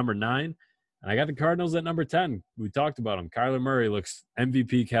number 9, and I got the Cardinals at number 10. We talked about them. Kyler Murray looks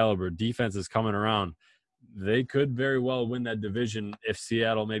MVP caliber. Defense is coming around. They could very well win that division if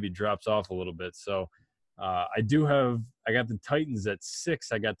Seattle maybe drops off a little bit. So I got the Titans at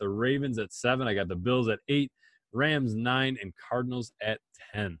 6. I got the Ravens at 7. I got the Bills at 8, Rams 9, and Cardinals at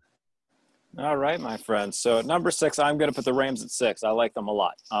 10. All right, my friends. So at number 6, I'm going to put the Rams at 6. I like them a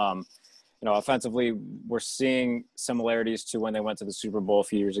lot. You know, offensively, we're seeing similarities to when they went to the Super Bowl a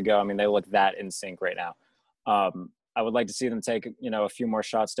few years ago. I mean, they look that in sync right now. I would like to see them take, you know, a few more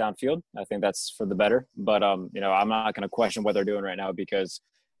shots downfield. I think that's for the better. But, you know, I'm not going to question what they're doing right now because,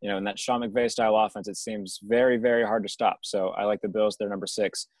 you know, in that Sean McVay style offense, it seems very, very hard to stop. So I like the Bills. They're number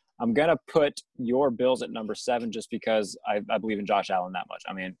 6. I'm going to put your Bills at number 7 just because I believe in Josh Allen that much.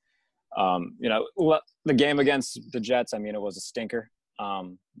 I mean, you know, the game against the Jets, I mean, it was a stinker.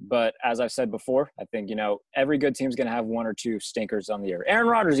 But as I've said before, I think, you know, every good team's going to have 1 or 2 stinkers on the year. Aaron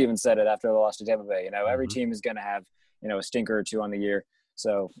Rodgers even said it after the loss to Tampa Bay. You know, every team is going to have, you know, a stinker or 2 on the year.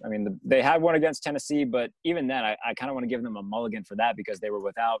 So, I mean, they had one against Tennessee, but even then, I kind of want to give them a mulligan for that because they were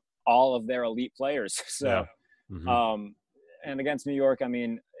without all of their elite players. So, and against New York, I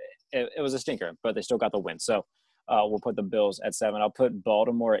mean, it was a stinker, but they still got the win. So we'll put the Bills at 7. I'll put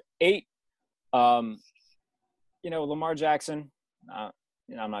Baltimore at 8. Lamar Jackson,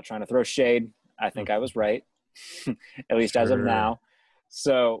 I'm not trying to throw shade. I think I was right, at least as of now.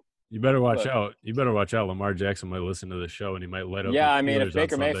 So you better watch out. You better watch out. Lamar Jackson might listen to the show and he might light up. Yeah, I mean, if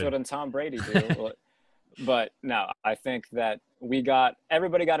Baker Mayfield and Tom Brady do. But no, I think that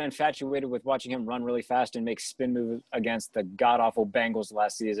everybody got infatuated with watching him run really fast and make spin moves against the god-awful Bengals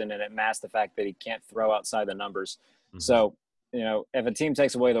last season, and it masked the fact that he can't throw outside the numbers. Mm-hmm. So, if a team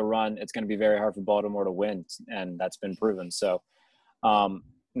takes away the run, it's going to be very hard for Baltimore to win, and that's been proven. So,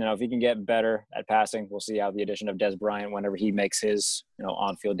 if he can get better at passing, we'll see how the addition of Des Bryant, whenever he makes his,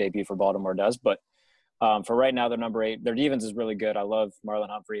 on-field debut for Baltimore does. But for right now, they're number 8. Their defense is really good. I love Marlon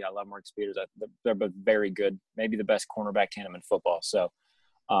Humphrey. I love Marcus Peters. They're both very good, maybe the best cornerback tandem in football. So,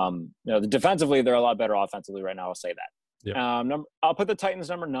 defensively, they're a lot better offensively right now. I'll say that. Yep. I'll put the Titans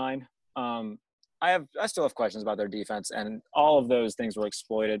number 9. I still have questions about their defense, and all of those things were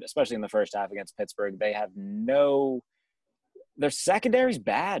exploited, especially in the first half against Pittsburgh. They have their secondary's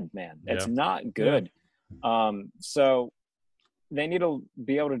bad, man. It's not good. Yeah. So they need to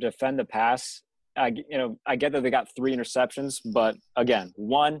be able to defend the pass. I get that they got 3 interceptions, but again,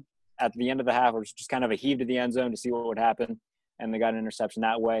 one at the end of the half was just kind of a heave to the end zone to see what would happen, and they got an interception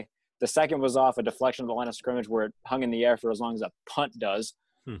that way. The second was off a deflection of the line of scrimmage where it hung in the air for as long as a punt does,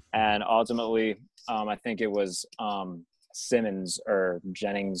 and ultimately, I think it was Simmons or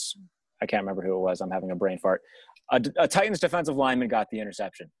Jennings. I can't remember who it was. I'm having a brain fart. A Titans defensive lineman got the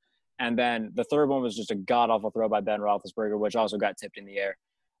interception, and then the third one was just a god-awful throw by Ben Roethlisberger, which also got tipped in the air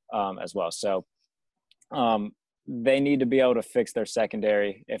as well. So. They need to be able to fix their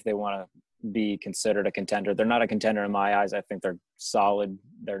secondary if they want to be considered a contender. They're not a contender in my eyes. I think they're solid.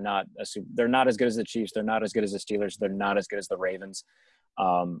 They're not as good as the Chiefs. They're not as good as the Steelers. They're not as good as the Ravens.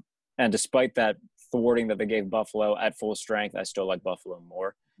 And despite that thwarting that they gave Buffalo at full strength, I still like Buffalo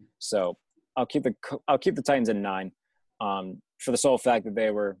more. So I'll keep the Titans at 9 for the sole fact that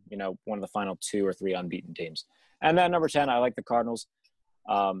they were, one of the final 2 or 3 unbeaten teams. And then number 10, I like the Cardinals.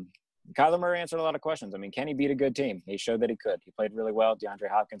 Kyler Murray answered a lot of questions. I mean, can he beat a good team? He showed that he could. He played really well.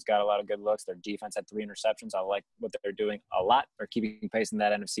 DeAndre Hopkins got a lot of good looks. Their defense had 3 interceptions. I like what they're doing a lot. They're keeping pace in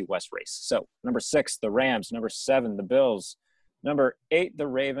that NFC West race. So, number 6, the Rams. Number 7, the Bills. Number 8, the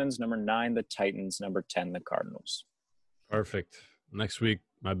Ravens. Number 9, the Titans. Number 10, the Cardinals. Perfect. Next week,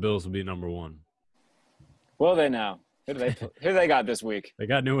 my Bills will be number 1. Will they now? Who do they got this week? They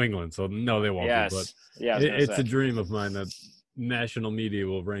got New England, so no, they won't. Yes. Be, but it's a dream of mine that national media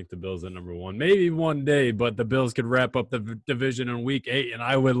will rank the Bills at number 1. Maybe one day, but the Bills could wrap up the division in week 8, and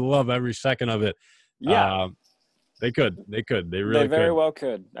I would love every second of it. Yeah. They could. They really could. They very well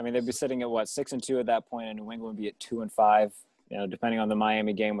could. I mean, they'd be sitting at, 6-2 at that point, and New England would be at 2-5. Depending on the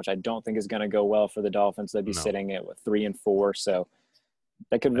Miami game, which I don't think is going to go well for the Dolphins, they'd be sitting at 3-4. So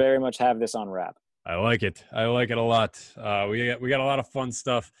they could very much have this on wrap. I like it. I like it a lot. We got a lot of fun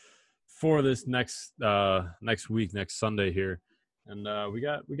stuff for this next week, next Sunday here. And we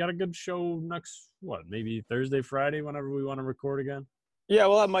got a good show next, maybe Thursday, Friday, whenever we want to record again. Yeah,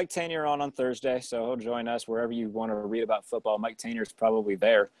 we'll have Mike Tanier on Thursday, so he'll join us wherever you want to read about football. Mike Tanier's probably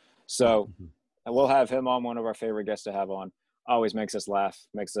there. So we'll have him on, one of our favorite guests to have on. Always makes us laugh,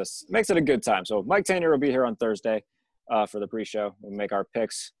 makes it a good time. So Mike Tanier will be here on Thursday for the pre-show. We'll make our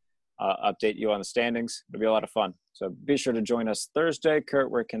picks, update you on the standings. It'll be a lot of fun. So be sure to join us Thursday.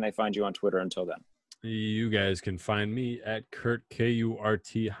 Kurt, where can they find you on Twitter until then? You guys can find me at Kurt,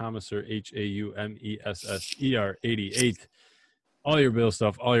 K-U-R-T, Haumesser, H-A-U-M-E-S-S-E-R 88. All your Bill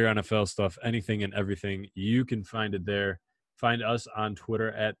stuff, all your NFL stuff, anything and everything, you can find it there. Find us on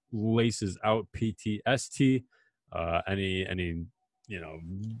Twitter at LacesOutPTST. Any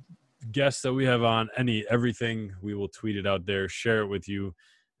guests that we have on, everything, we will tweet it out there, share it with you,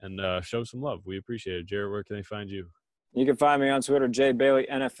 and show some love. We appreciate it. Jared, where can they find you? You can find me on Twitter, Jay Bailey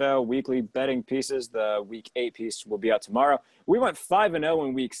NFL, weekly betting pieces. The Week 8 piece will be out tomorrow. We went 5-0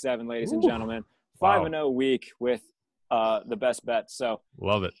 in Week 7, ladies and gentlemen. 5-0 week with the best bet. So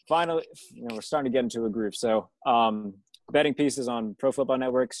love it. Finally, we're starting to get into a groove. So betting pieces on Pro Football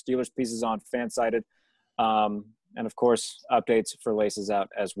Network, Steelers pieces on Fansided, and of course updates for Laces Out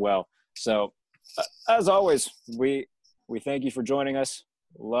as well. So as always, we thank you for joining us.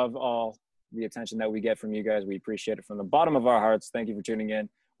 Love all the attention that we get from you guys. We appreciate it from the bottom of our hearts. Thank you for tuning in.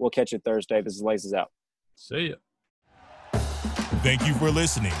 We'll catch you Thursday. This is Laces Out. See ya. Thank you for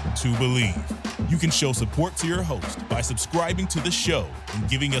listening to Believe. You can show support to your host by subscribing to the show and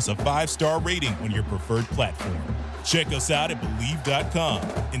giving us a 5-star rating on your preferred platform. Check us out at Believe.com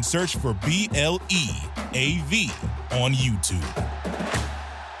and search for BLEAV on YouTube.